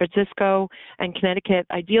 San Francisco, and Connecticut.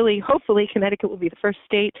 Ideally, hopefully, Connecticut will be the first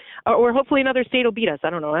state, or hopefully another state will beat us.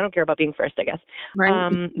 I don't know. I don't care about being first, I guess.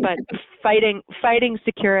 Right. But fighting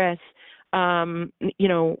Securus, in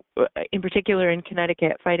particular in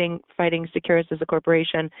Connecticut, fighting Securus as a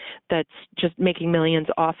corporation that's just making millions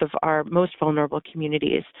off of our most vulnerable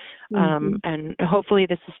communities. And hopefully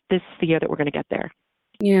this is the year that we're going to get there.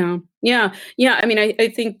 Yeah. I mean, I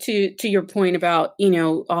think to your point about,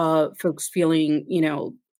 folks feeling,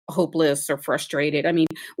 hopeless or frustrated. I mean,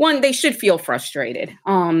 one, they should feel frustrated.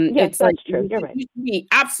 Yes, that's true. You're right. You should be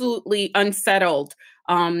absolutely unsettled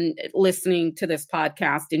listening to this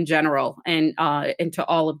podcast in general and to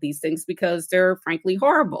all of these things, because they're frankly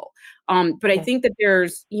horrible. But I think that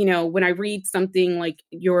there's, when I read something like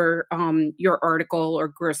your article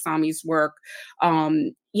or Gurusami's work,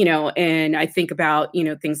 and I think about,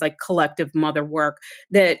 things like collective mother work,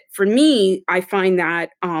 that for me, I find that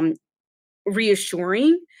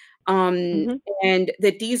reassuring. And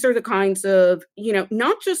that these are the kinds of,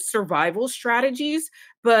 not just survival strategies,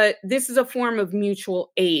 but this is a form of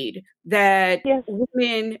mutual aid that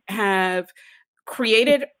women have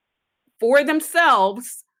created for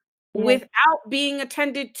themselves without being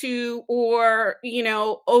attended to or,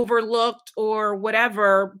 overlooked or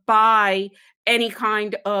whatever by any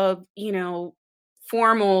kind of,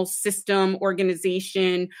 formal system,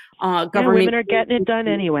 organization, government. Women are getting it done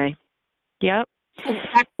anyway. Yep.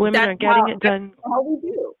 Women are getting it done. That's how we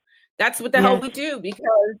do. That's what the hell we do, because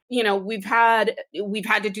we've had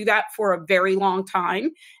to do that for a very long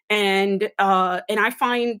time, and I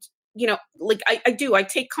find I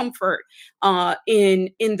take comfort in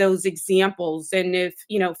those examples. And if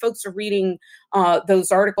folks are reading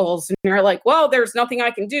those articles and they're like, well, there's nothing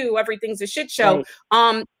I can do, everything's a shit show,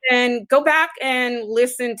 then go back and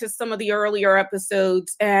listen to some of the earlier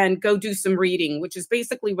episodes and go do some reading, which is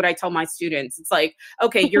basically what I tell my students. It's like,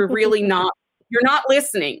 okay, you're not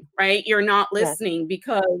listening, right? You're not listening,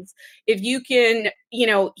 because if you can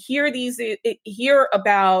hear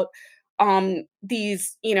about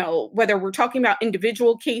these, whether we're talking about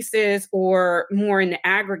individual cases or more in the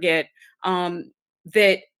aggregate,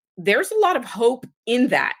 that there's a lot of hope in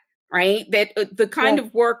that, right? That the kind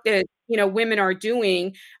of work that, women are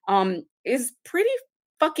doing is pretty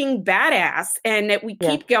fucking badass, and that we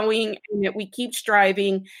keep going, and that we keep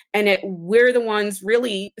striving, and that we're the ones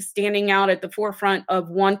really standing out at the forefront of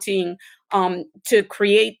wanting to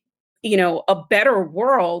create, a better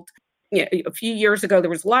world. A few years ago, there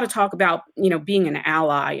was a lot of talk about, being an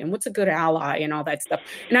ally and what's a good ally and all that stuff.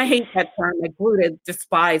 And I hate that term. I grew to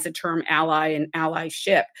despise the term ally and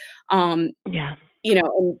allyship. And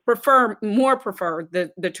prefer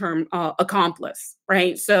the term accomplice,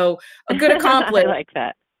 right? So a good accomplice I like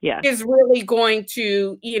that. Is really going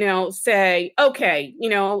to, say, okay,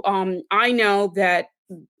 I know that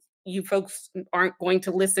you folks aren't going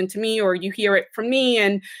to listen to me, or you hear it from me,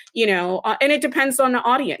 and and it depends on the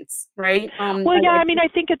audience, right? I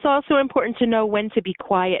think it's also important to know when to be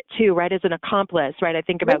quiet too, right? As an accomplice, right? I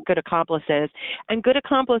think about good accomplices, and good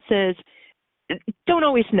accomplices don't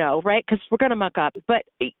always know, right? Because we're going to muck up, but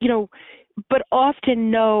but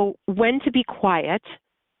often know when to be quiet,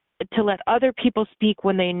 to let other people speak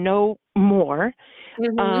when they know more.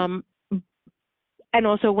 And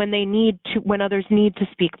also when others need to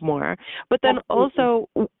speak more. But then also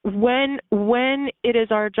when it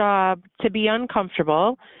is our job to be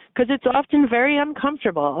uncomfortable, because it's often very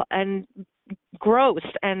uncomfortable and gross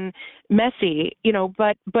and messy,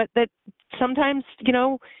 but that sometimes,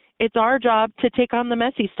 it's our job to take on the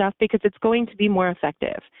messy stuff because it's going to be more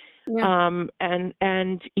effective. I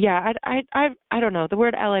don't know. The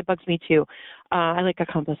word ally bugs me too. I like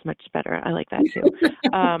accomplice much better. I like that too.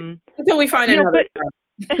 Until we find another.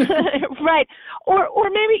 Right. Or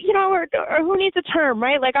maybe, or who needs a term,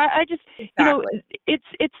 right? Like I just, Exactly.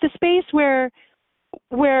 It's the space where,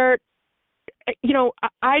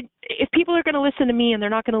 if people are going to listen to me and they're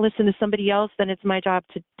not going to listen to somebody else, then it's my job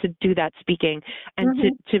to do that speaking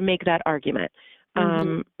and to make that argument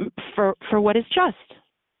for what is just.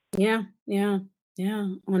 Yeah. On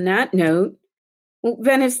that note, well,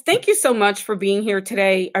 Venice, thank you so much for being here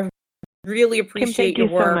today. I really appreciate your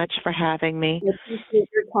work. Thank you so much for having me. I appreciate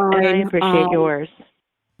your time. And I appreciate yours.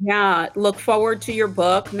 Yeah, look forward to your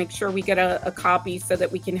book. Make sure we get a copy so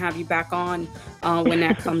that we can have you back on when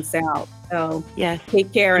that comes out. So yes,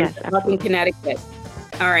 take care and yes, up in Connecticut.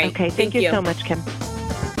 All right. Okay, thank you so much, Kim.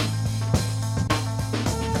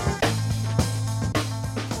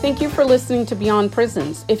 Thank you for listening to Beyond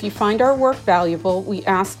Prisons. If you find our work valuable, we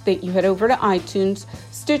ask that you head over to iTunes,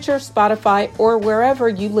 Stitcher, Spotify, or wherever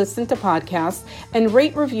you listen to podcasts and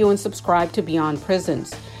rate, review, and subscribe to Beyond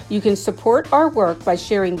Prisons. You can support our work by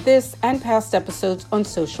sharing this and past episodes on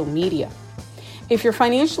social media. If you're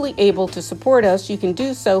financially able to support us, you can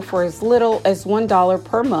do so for as little as $1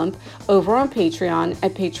 per month over on Patreon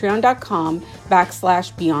at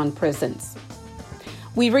patreon.com/Beyond Prisons.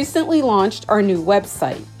 We recently launched our new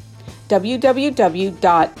website,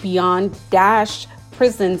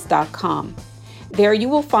 www.beyond-prisons.com. There you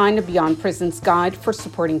will find a Beyond Prisons guide for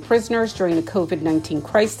supporting prisoners during the COVID-19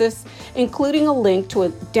 crisis, including a link to a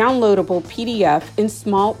downloadable PDF in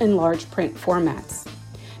small and large print formats.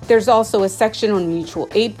 There's also a section on mutual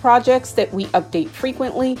aid projects that we update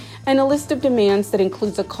frequently and a list of demands that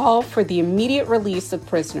includes a call for the immediate release of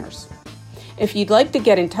prisoners. If you'd like to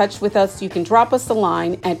get in touch with us, you can drop us a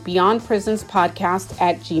line at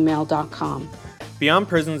beyondprisonspodcast@gmail.com. Beyond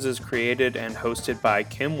Prisons is created and hosted by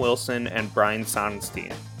Kim Wilson and Brian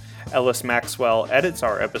Sonnenstein. Ellis Maxwell edits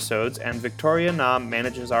our episodes, and Victoria Nam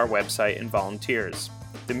manages our website and volunteers.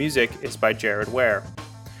 The music is by Jared Ware.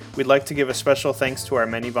 We'd like to give a special thanks to our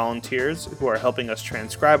many volunteers who are helping us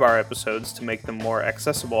transcribe our episodes to make them more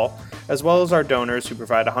accessible, as well as our donors who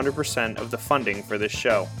provide 100% of the funding for this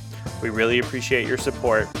show. We really appreciate your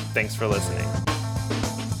support. Thanks for listening.